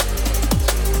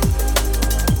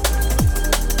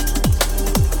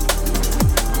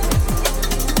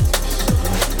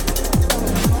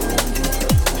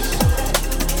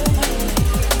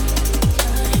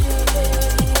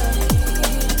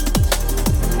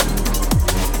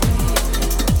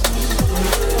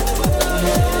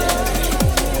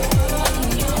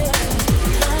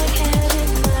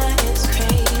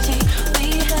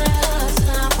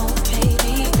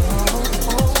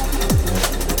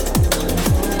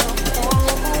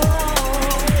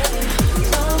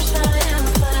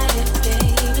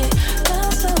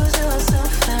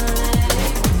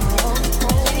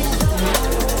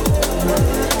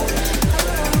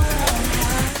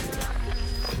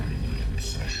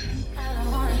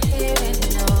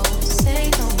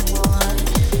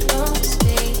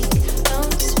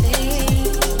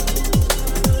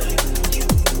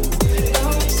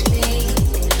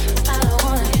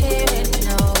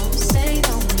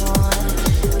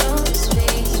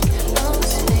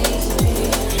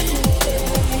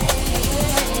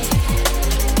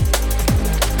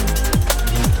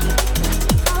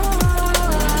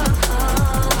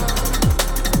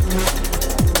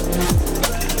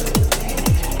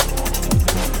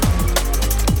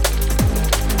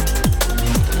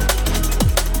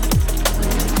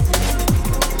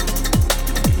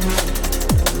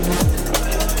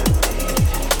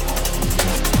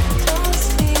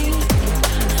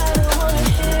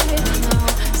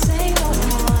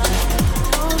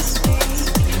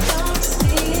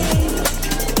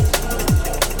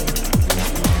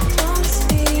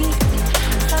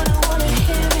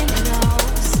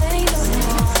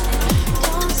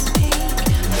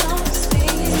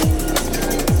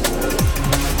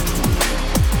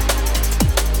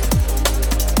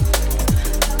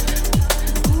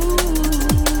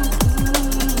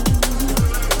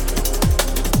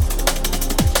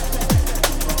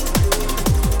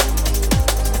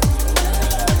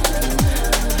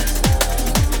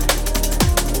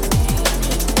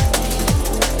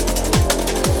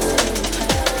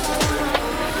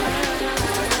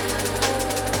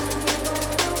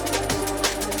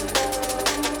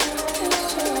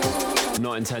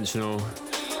 Not Intentional,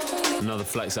 another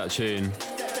Flex Out tune.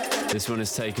 This one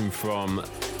is taken from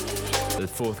the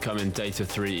forthcoming Data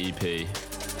 3 EP.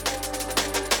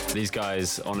 These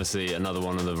guys, honestly, another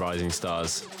one of the rising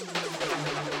stars.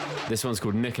 This one's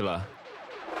called Nicola.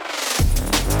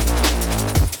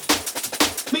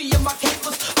 Me and my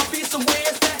capers, I'll be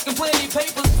somewhere stacking plenty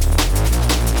papers.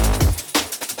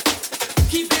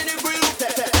 Keeping it real.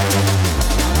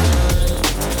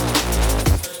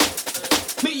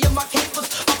 Me and my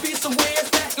capers, I'll be somewhere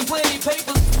stacking plenty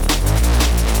papers.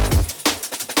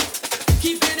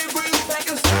 Keeping it real,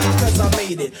 packing style, cause I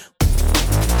made it.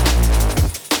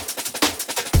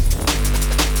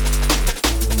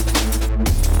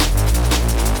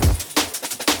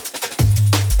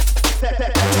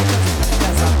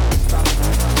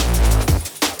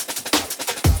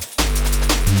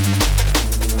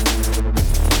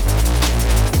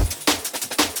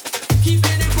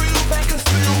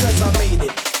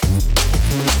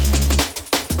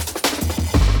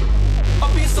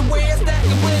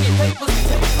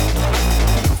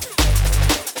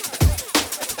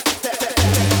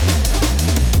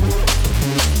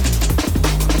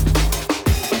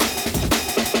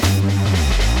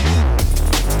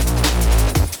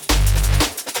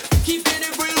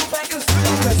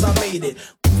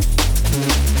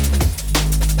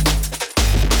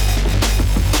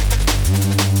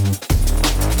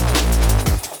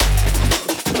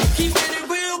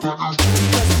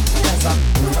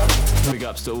 Big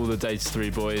ups to all the Data 3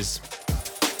 boys.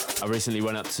 I recently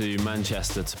went up to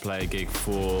Manchester to play a gig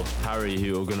for Harry,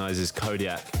 who organises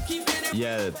Kodiak.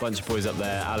 Yeah, a bunch of boys up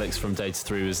there. Alex from Data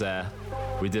 3 was there.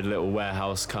 We did a little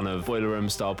warehouse kind of boiler room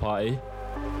style party.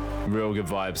 Real good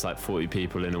vibes, like 40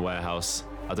 people in a warehouse.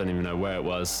 I don't even know where it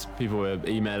was. People were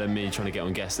emailing me trying to get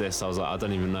on guest lists. I was like, I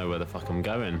don't even know where the fuck I'm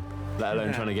going, let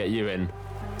alone trying to get you in.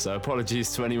 So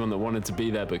apologies to anyone that wanted to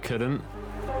be there but couldn't.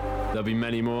 There'll be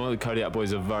many more. The Kodiak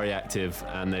boys are very active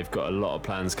and they've got a lot of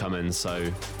plans coming,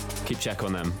 so keep check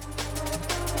on them.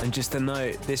 And just a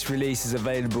note, this release is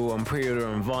available on pre-order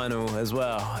on vinyl as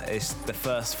well. It's the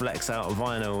first Flex Out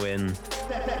vinyl in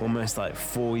almost like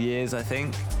 4 years, I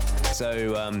think.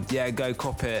 So yeah, go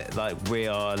cop it. Like, we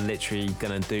are literally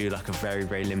gonna do like a very,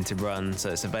 very limited run.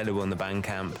 So it's available on the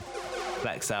Bandcamp,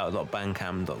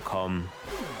 flexout.bandcamp.com.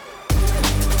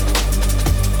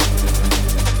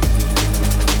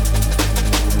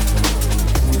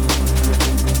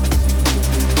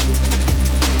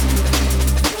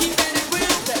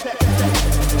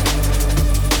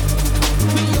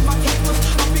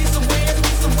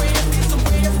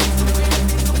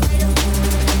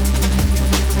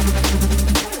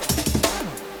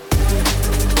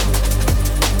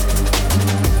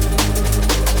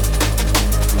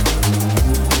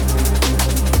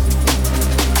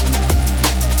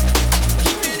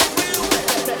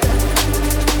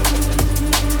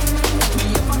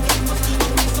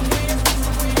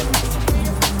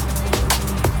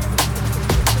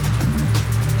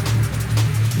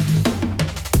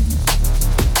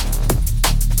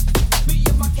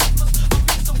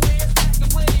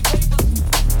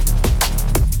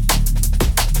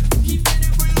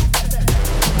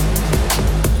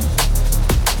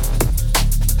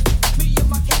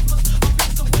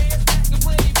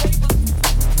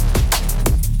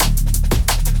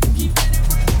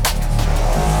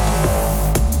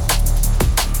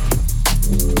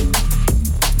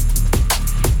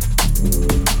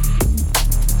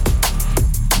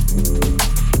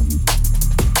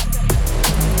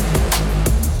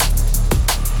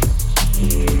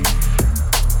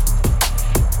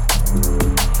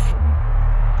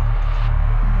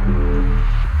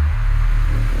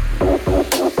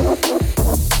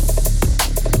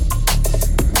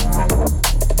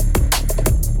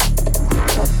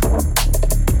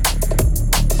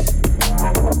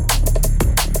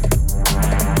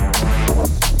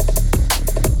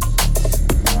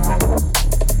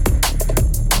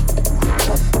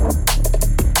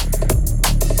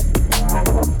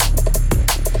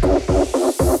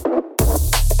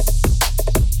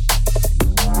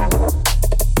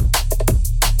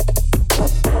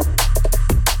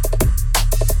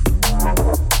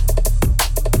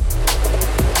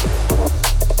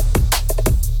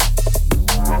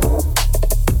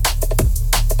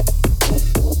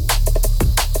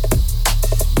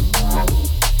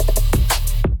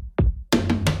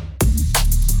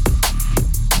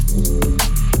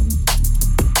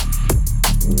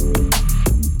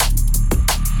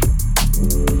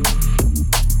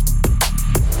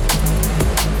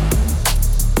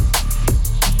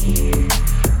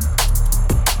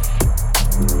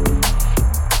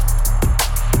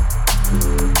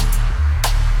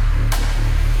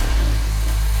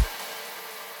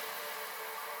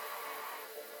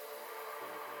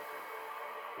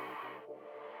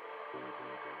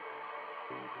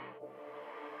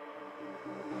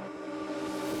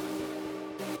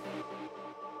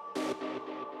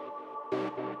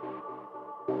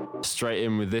 Straight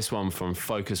in with this one from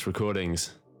Focus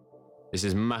Recordings. This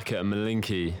is Maka and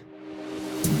Malinky.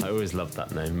 I always loved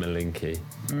that name, Malinky.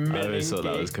 I always thought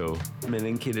that was cool.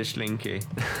 Malinky the Schlinky.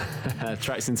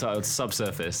 Track's entitled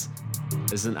Subsurface.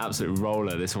 It's an absolute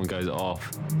roller. This one goes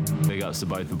off. Big ups to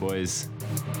both the boys.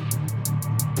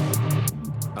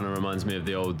 Kind of reminds me of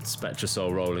the old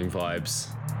Spectrasoul rolling vibes.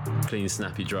 Clean,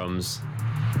 snappy drums.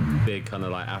 Big kind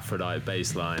of like Aphrodite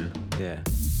bass line. Yeah.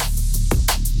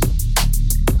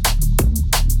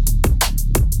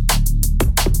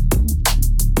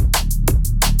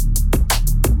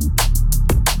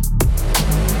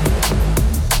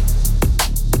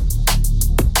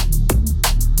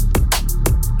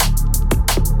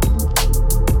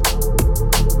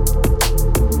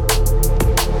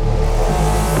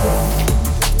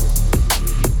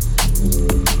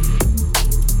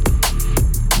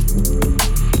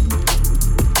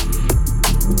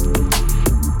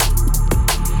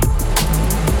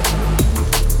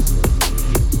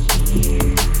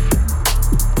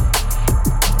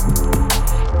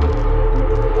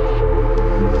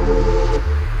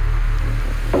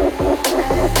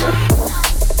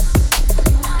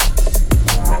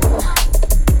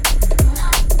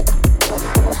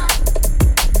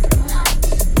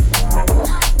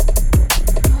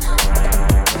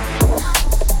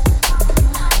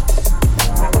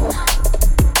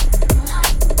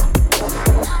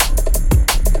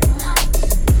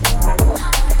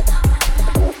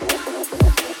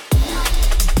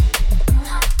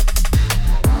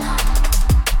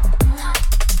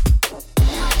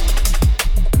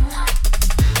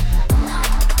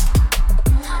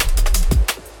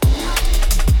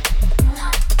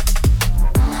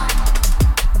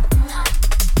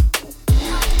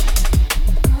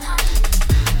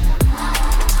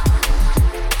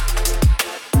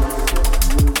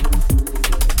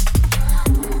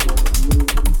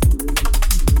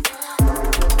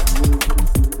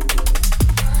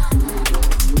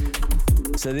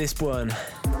 So this one,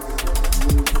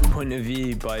 Point of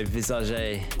View by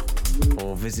Visage,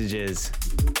 or Visages,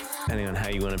 depending on how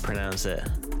you want to pronounce it.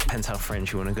 Depends how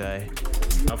French you want to go.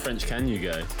 How French can you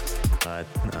go? No,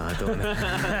 I don't want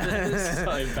to.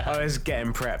 So bad. I was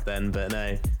getting prepped then, but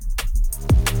no.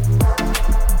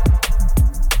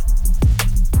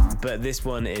 But this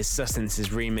one is Sustence's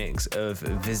remix of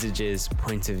Visage's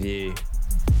Point of View.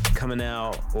 Coming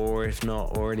out, or if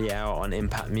not already out, on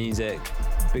Impact Music.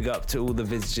 Big up to all the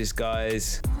Visages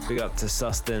guys. Big up to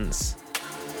Sustance.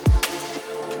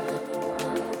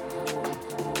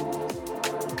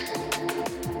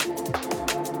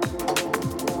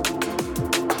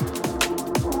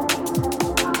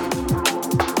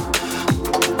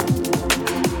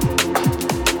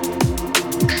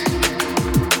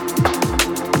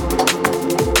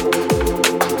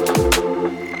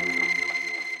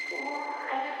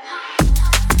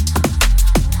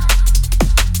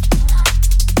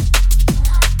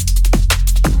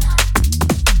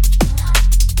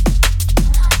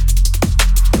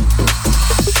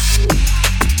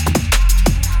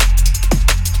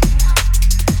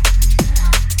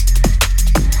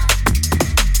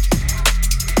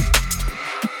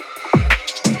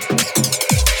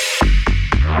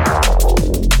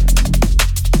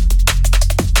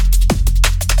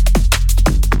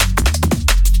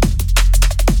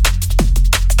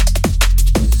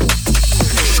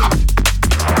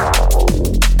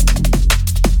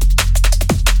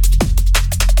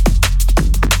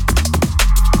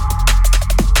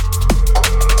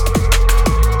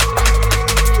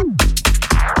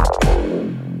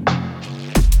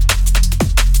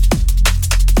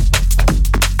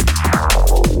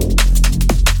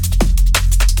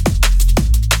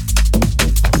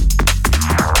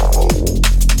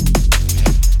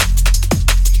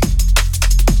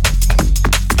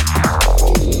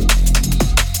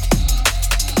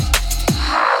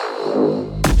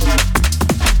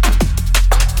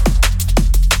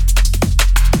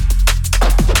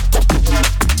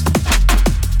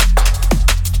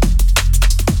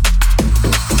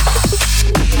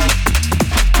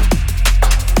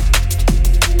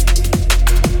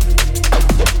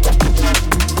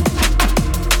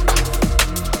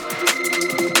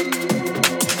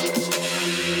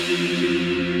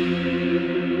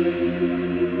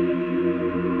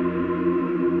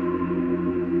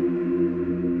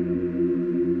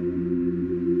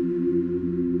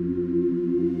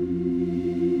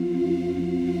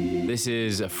 This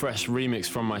is a fresh remix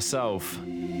from myself.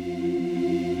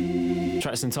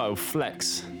 Track's entitled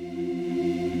Flex.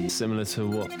 Similar to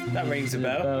what? That rings a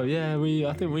bell. Oh yeah,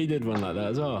 I think we did one like that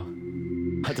as well.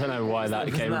 I don't know why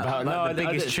that came about. No, I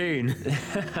think it's tune.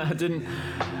 I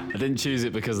didn't choose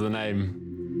it because of the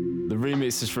name. The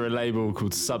remix is for a label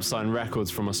called Subsign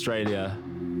Records from Australia.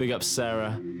 Big up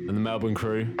Sarah and the Melbourne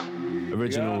crew.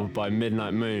 Original by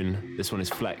Midnight Moon. This one is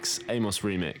Flex, Amos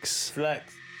remix.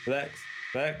 Flex, flex,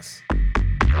 flex.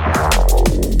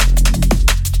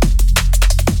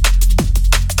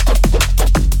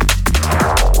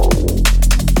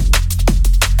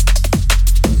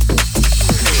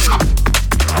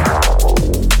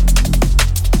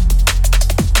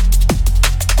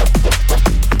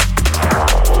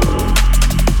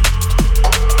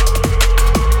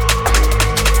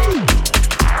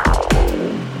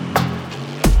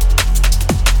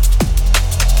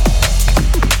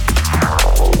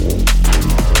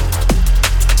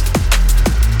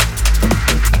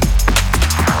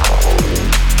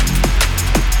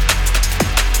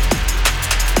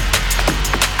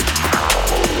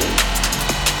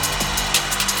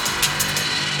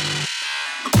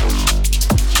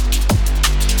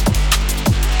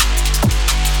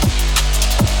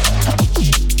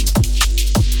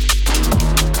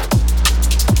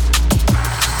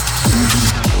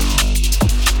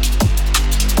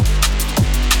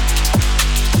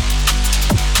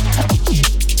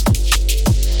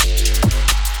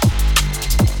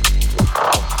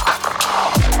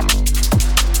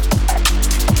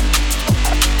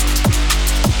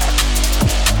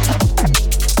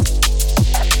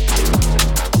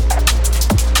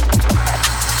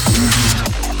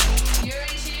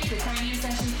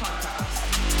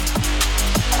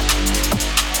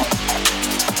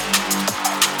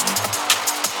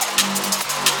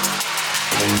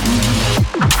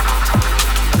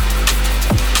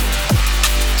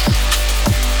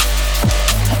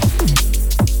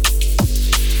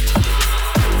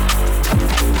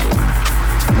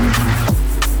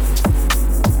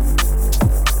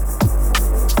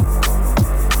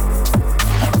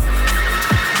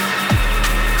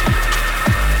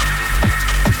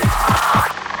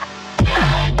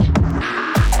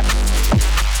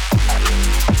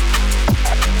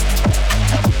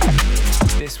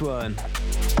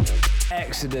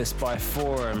 Exodus by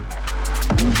Forum,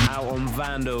 out on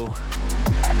Vandal.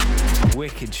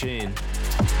 Wicked tune.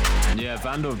 Yeah,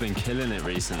 Vandal have been killing it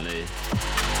recently.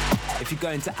 If you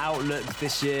go into Outlook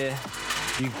this year,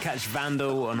 you can catch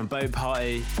Vandal on a boat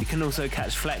party. You can also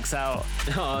catch Flex out.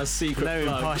 Oh, secret No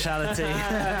plug. impartiality.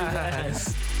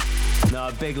 Yes.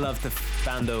 No, big love to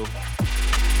Vandal.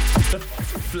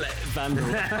 Vandal.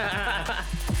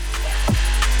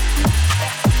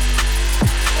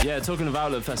 Yeah, talking of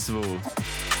Outlook Festival,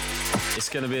 it's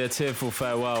going to be a tearful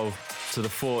farewell to the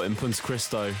fort in Punta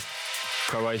Cristo,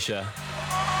 Croatia.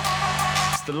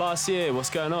 It's the last year. What's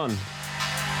going on?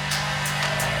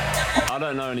 I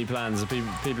don't know any plans. People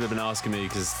have been asking me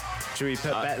because. Should we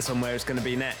put bets on where it's going to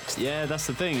be next? Yeah, that's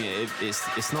the thing.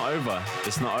 It's not over.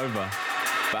 It's not over.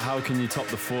 But how can you top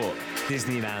the fort?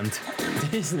 Disneyland.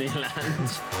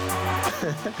 Disneyland.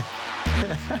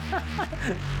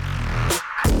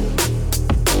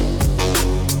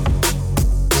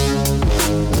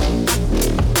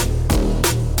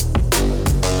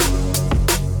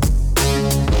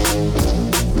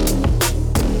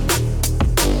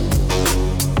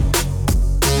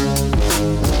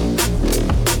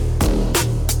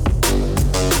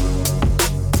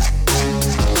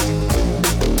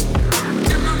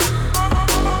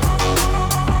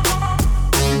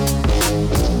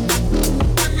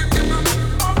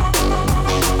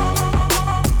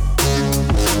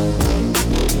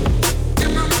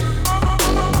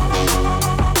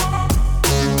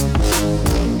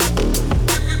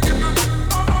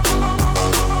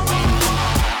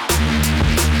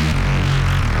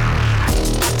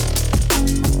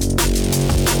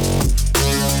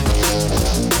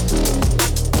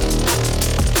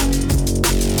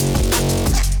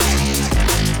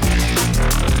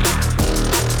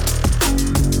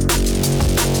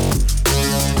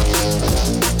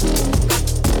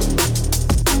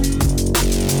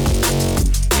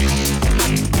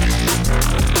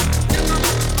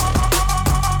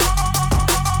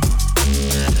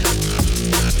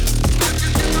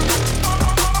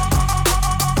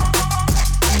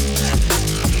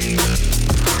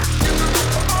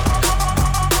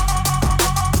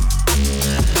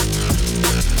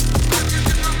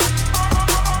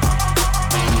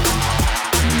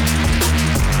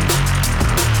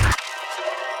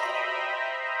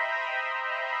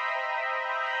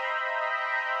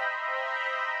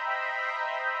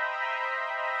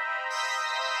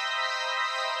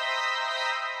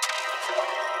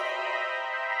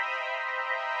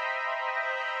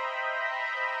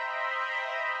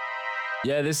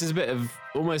 Yeah, this is a bit of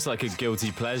almost like a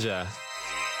guilty pleasure.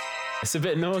 It's a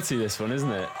bit naughty, this one,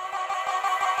 isn't it?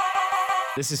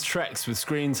 This is Trex with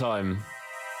Screen Time.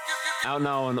 Out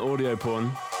now on Audio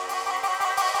Porn.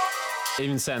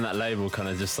 Even saying that label kind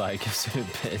of just like gives me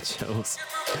a bit of chills.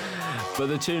 But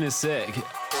the tune is sick.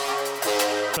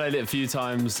 Played it a few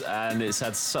times and it's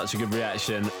had such a good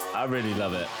reaction. I really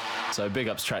love it. So big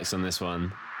ups Trex on this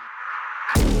one.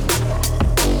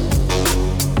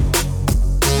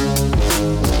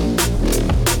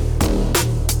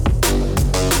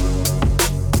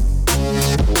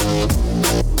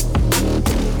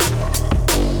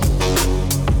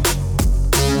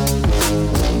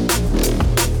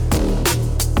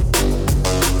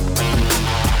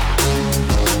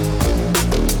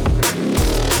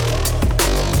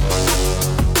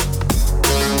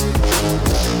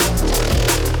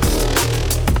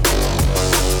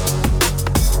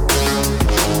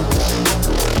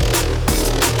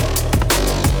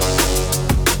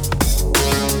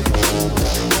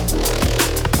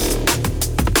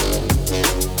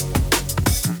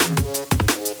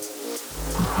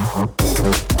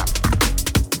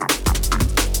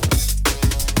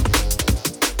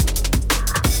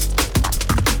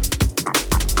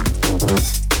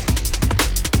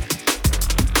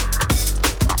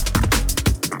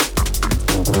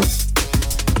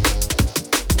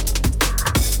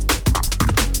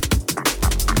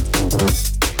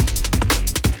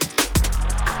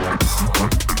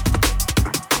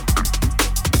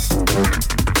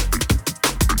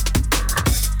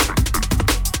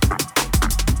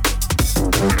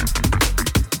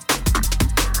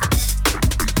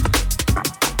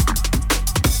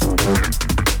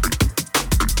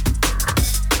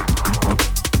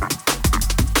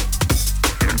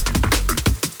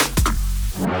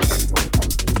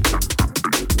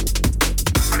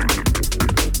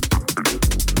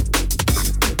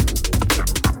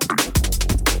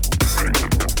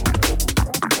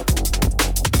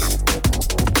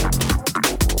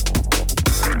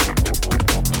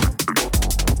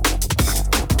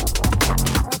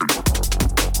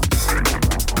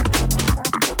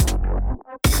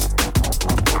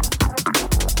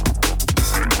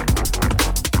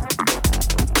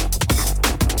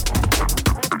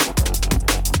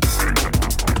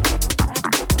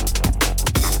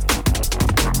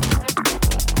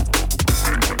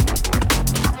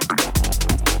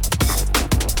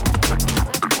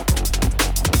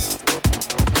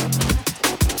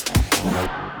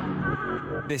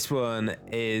 This one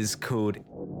is called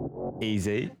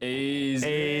Easy.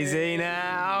 Easy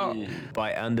now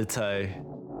by Undertow.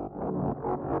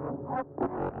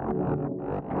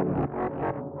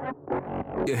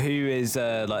 Who is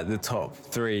like the top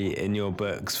 3 in your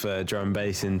books for drum and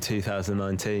bass in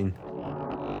 2019?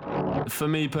 For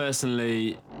me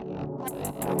personally,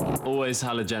 always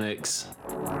Halogenics,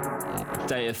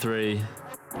 Data 3,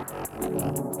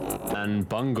 and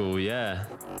Bungle, yeah.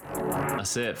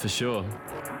 That's it for sure.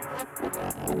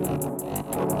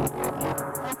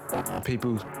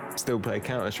 People still play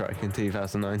Counter-Strike in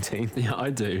 2019. Yeah, I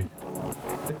do.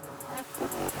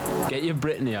 Get your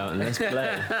Britney out and let's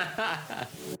play.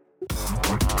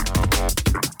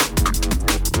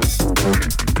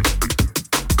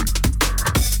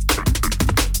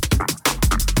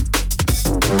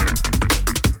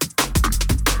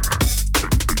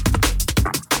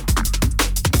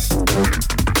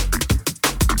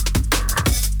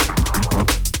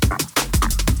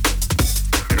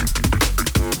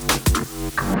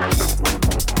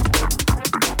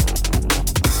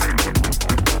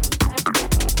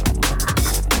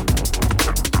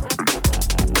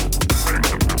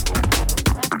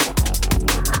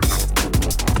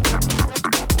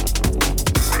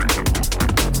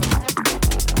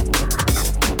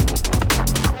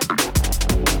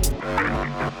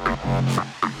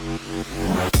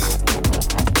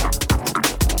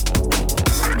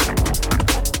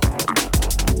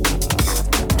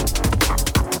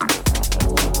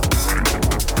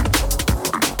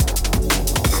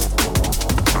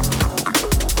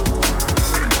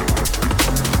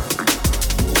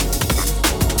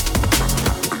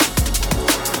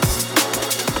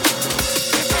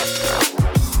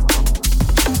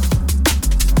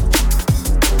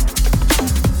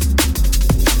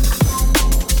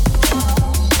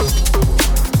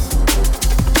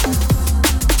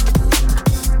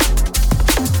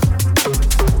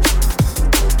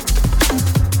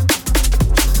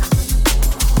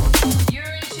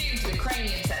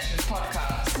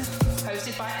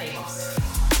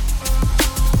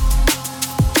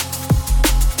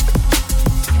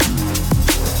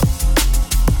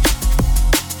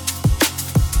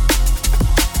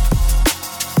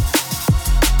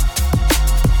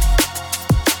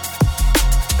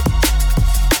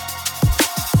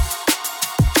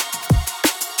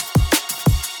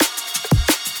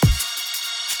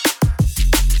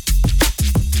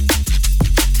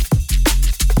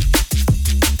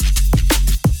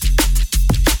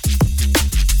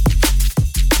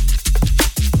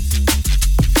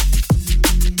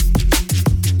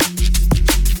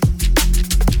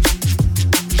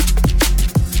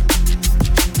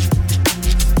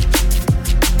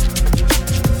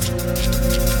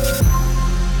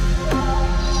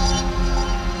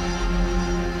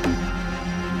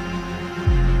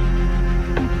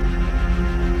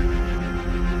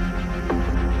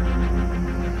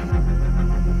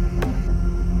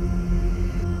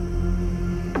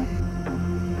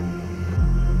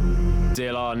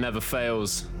 star never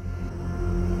fails.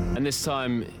 And this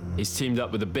time, he's teamed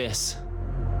up with Abyss.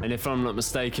 And if I'm not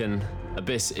mistaken,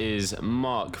 Abyss is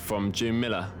Mark from June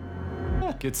Miller.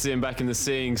 Good to see him back in the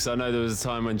scene, because I know there was a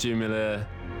time when June Miller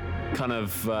kind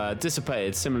of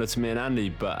dissipated, similar to me and Andy,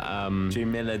 but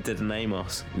June Miller did an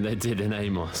Amos. they did an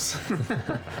Amos.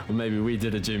 Or maybe we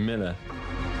did a June Miller.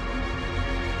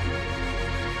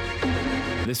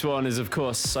 This one is, of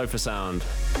course, Sofa Sound.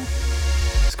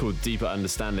 It's called Deeper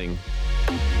Understanding.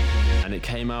 And it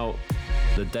came out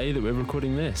the day that we're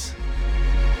recording this.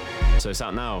 So it's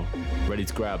out now, ready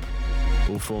to grab.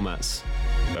 All formats.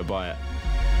 Go buy it.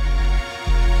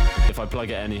 If I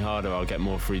plug it any harder, I'll get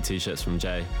more free t-shirts from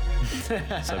Jay.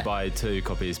 So buy 2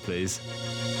 copies, please.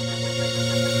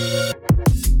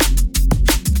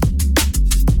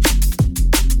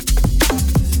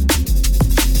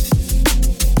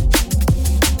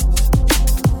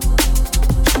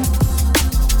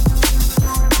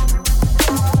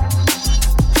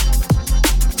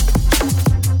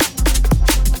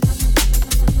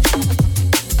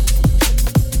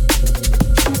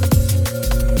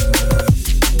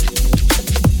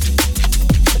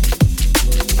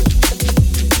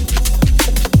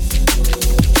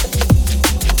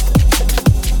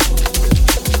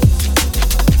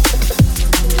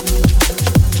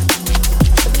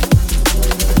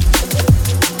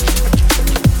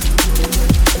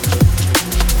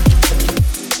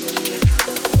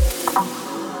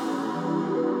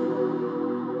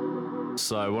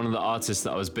 So one of the artists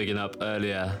that I was bigging up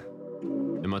earlier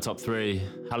in my top 3,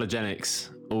 Halogenics,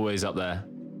 always up there.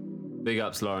 Big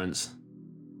ups, Lawrence.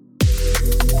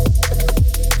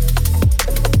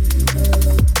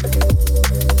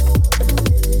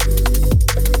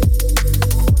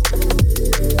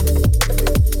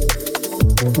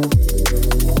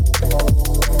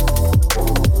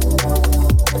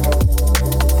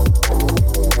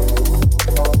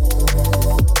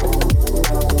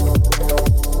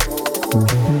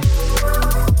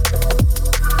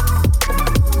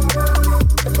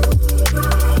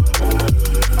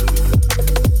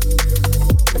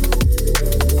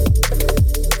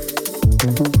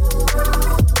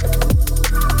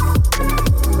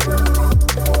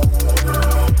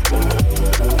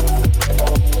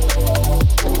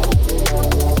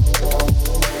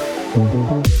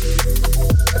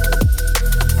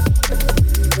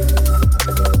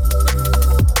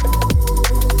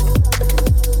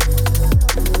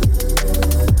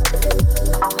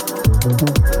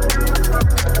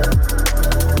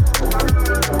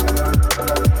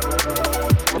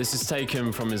 This is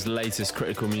taken from his latest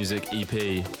Critical Music EP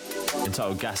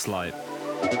entitled Gaslight.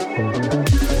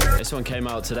 This one came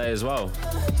out today as well.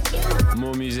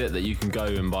 More music that you can go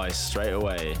and buy straight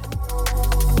away.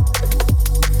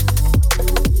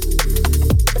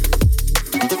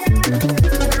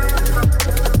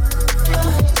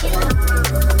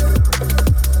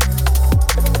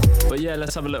 But yeah,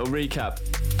 let's have a little recap.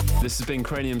 This has been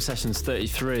Cranium Sessions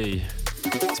 33.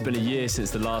 It's been a year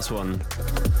since the last one,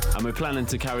 and we're planning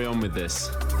to carry on with this.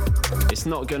 It's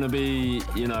not going to be,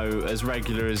 you know, as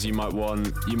regular as you might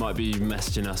want. You might be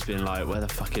messaging us being like, where the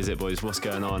fuck is it, boys? What's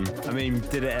going on? I mean,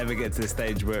 did it ever get to the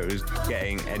stage where it was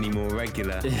getting any more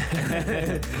regular?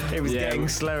 It was getting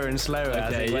slower and slower.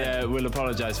 Okay, yeah, we'll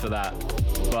apologise for that.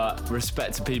 But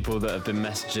respect to people that have been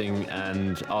messaging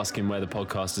and asking where the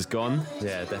podcast has gone.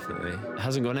 Yeah, definitely. It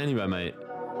hasn't gone anywhere, mate.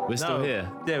 We're still here.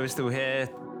 Yeah, we're still here.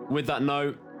 With that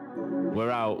note, we're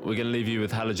out. We're going to leave you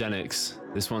with Halogenics.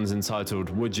 This one's entitled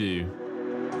Would You?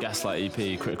 Gaslight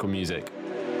EP, Critical Music.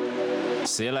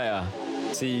 See you later.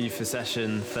 See you for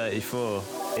session 34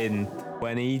 in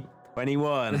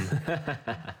 2021.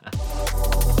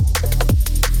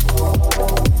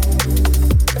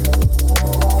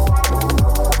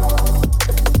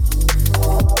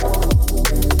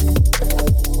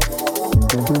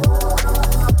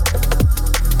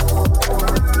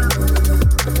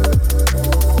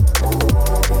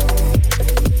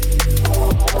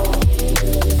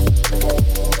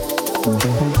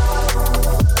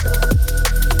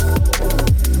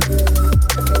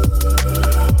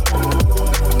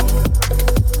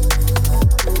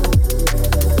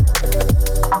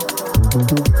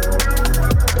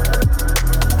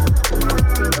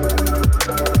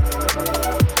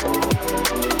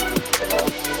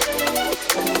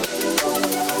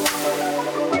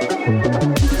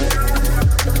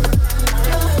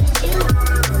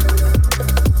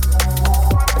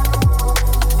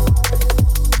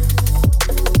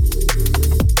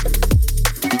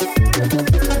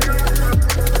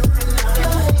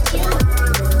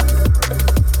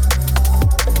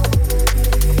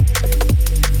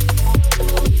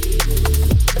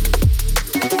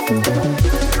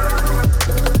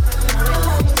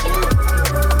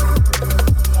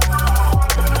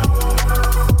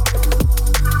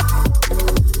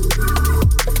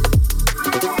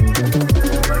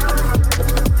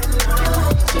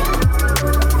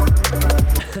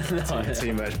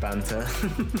 Too much banter.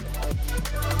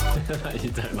 You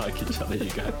don't like each other, you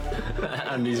go.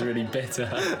 Andy's really bitter.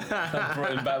 I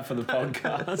brought him back for the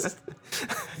podcast.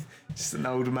 Just an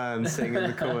old man sitting in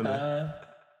the corner.